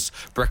delicious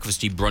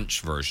breakfasty brunch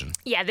version.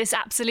 Yeah, this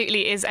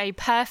absolutely is a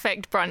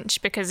perfect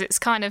brunch because it's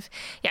kind of,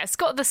 it's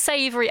got the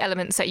savoury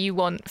elements that you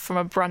want from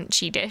a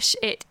brunchy dish.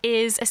 It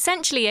is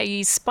essentially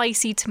a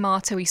spicy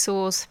tomatoey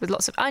sauce with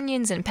lots of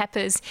onions and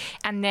peppers,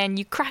 and then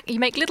you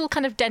make little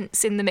kind of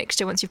dents in the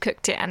mixture once you've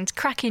cooked it and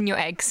crack in your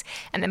eggs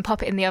and then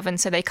pop it in the oven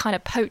so they kind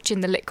of poach in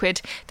the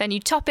liquid. Then you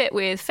top it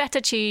with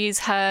feta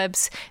cheese,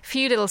 herbs, a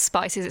few little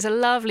spices. It's a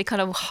lovely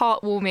kind of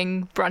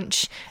heartwarming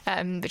brunch,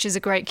 which is a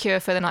great cure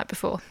for the night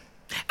before.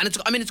 And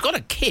it's got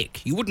a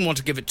kick. You wouldn't want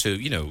to give it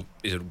to,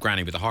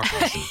 Granny with a heart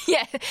condition.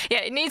 Yeah,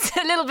 it needs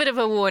a little bit of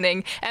a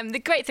warning. The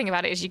great thing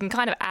about it is you can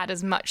kind of add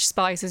as much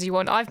spice as you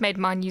want. I've made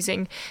mine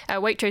using,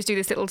 Waitrose do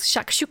this little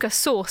shakshuka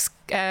sauce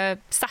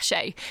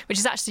sachet, which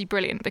is actually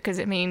brilliant because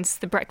it means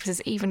the breakfast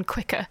is even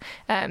quicker.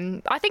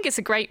 I think it's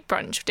a great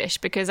brunch dish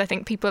because I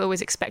think people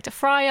always expect a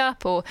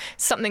fry-up or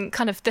something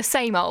kind of the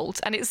same old,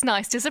 and it's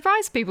nice to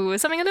surprise people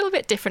with something a little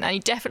bit different, and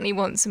you definitely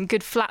want some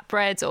good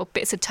flatbreads or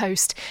bits of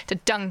toast to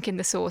dunk in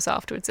the sauce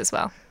afterwards as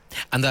well.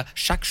 And the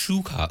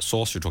shakshuka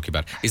sauce you're talking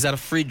about, is that a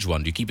fridge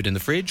one? Do you keep it in the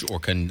fridge or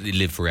can it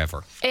live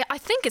forever? I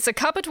think it's a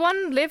cupboard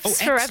one,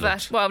 lives forever.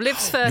 Well,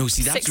 lives for that's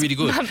 6 really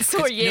good. months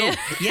or a year.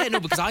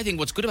 Because I think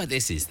what's good about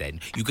this is then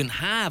you can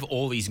have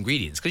all these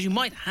ingredients because you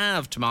might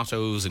have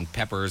tomatoes and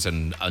peppers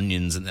and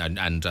onions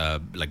and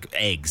like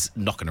eggs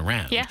knocking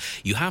around. Yeah.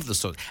 You have the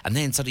sort, and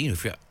then suddenly,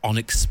 if you're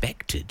an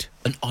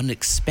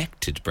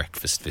unexpected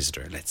breakfast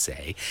visitor, let's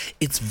say,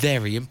 it's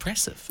very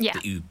impressive. Yeah.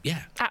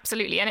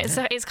 Absolutely. And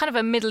it's kind of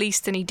a Middle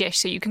Eastern-y dish,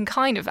 so you can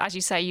kind of, as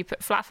you say, you put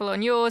falafel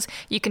on yours,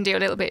 you can do a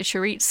little bit of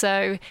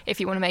chorizo if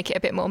you want to make it a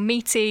bit more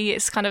meaty.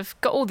 It's kind of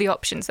got all the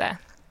options there.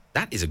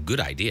 That is a good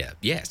idea,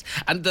 yes.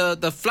 And the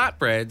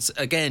flatbreads,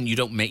 again,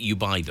 you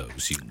buy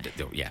those.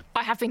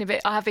 I have been a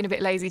bit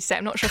lazy today.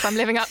 I'm not sure if I'm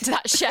living up to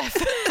that chef.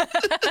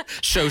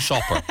 Show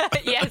shopper.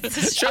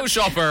 Yes. Show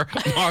shopper,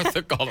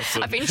 Martha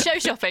Collison. I've been show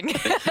shopping.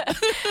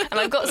 And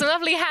I've got some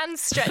lovely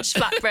hand-stretched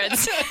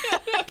flatbreads.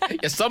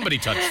 Yeah, somebody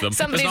touched them.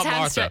 Somebody's it's not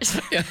hand-stretched.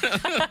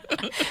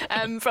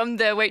 Martha. From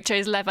the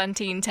Waitrose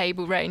Levantine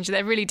table range.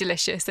 They're really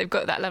delicious. They've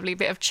got that lovely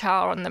bit of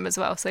char on them as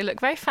well, so they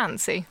look very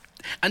fancy.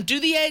 And do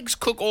the eggs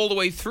cook all the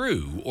way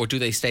through, or do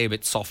they stay a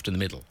bit soft in the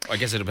middle? I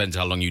guess it depends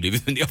how long you leave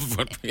them in the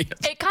oven.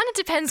 It kind of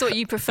depends what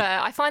you prefer.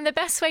 I find the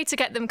best way to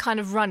get them kind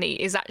of runny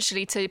is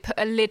actually to put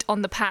a lid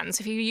on the pan.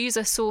 So if you use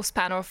a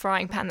saucepan or a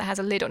frying pan that has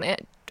a lid on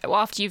it,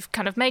 after you've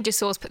kind of made your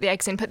sauce, put the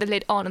eggs in, put the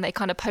lid on, and they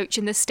kind of poach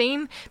in the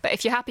steam. But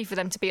if you're happy for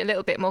them to be a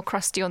little bit more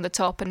crusty on the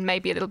top and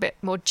maybe a little bit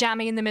more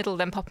jammy in the middle,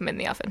 then pop them in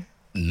the oven.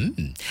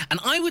 And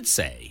I would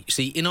say,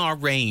 in our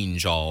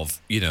range of,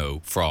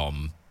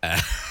 from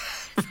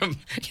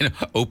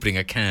opening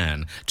a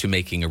can to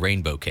making a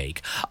rainbow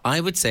cake,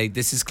 I would say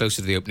this is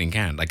closer to the opening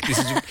can. Like this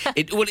is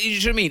it. Well, you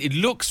know what I mean? It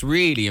looks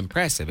really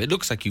impressive. It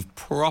looks like you've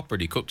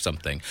properly cooked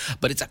something,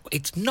 but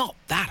it's not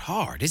that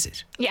hard, is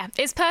it? Yeah,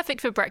 it's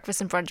perfect for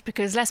breakfast and brunch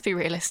because let's be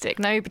realistic.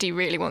 Nobody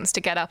really wants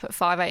to get up at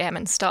 5 a.m.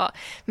 and start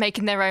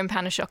making their own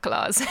pain au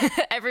chocolats.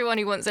 Everyone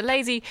who wants a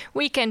lazy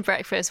weekend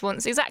breakfast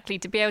wants exactly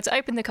to be able to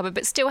open the cupboard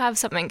but still have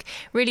something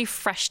really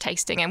fresh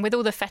tasting. And with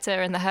all the feta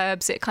and the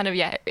herbs, it kind of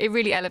it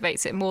really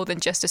elevates it more than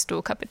just a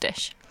store cupboard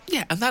dish.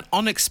 Yeah, and that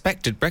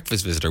unexpected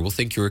breakfast visitor will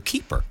think you're a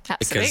keeper.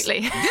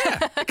 Absolutely.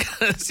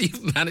 Because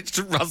you've managed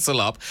to rustle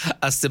up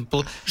a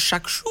simple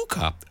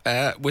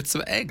shakshuka with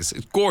some eggs.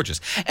 It's gorgeous.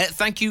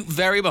 Thank you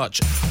very much.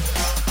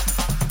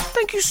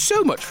 Thank you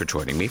so much for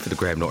joining me for the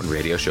Graham Norton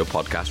Radio Show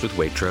podcast with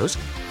Waitrose.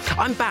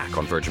 I'm back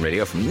on Virgin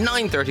Radio from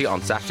 9:30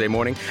 on Saturday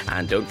morning,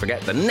 and don't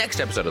forget the next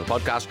episode of the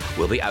podcast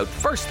will be out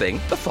first thing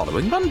the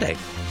following Monday.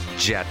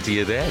 chat to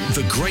you then.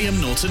 The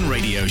Graham Norton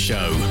Radio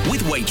Show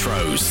with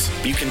Waitrose.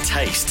 You can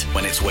taste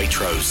when it's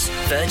Waitrose.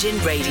 Virgin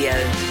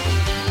Radio.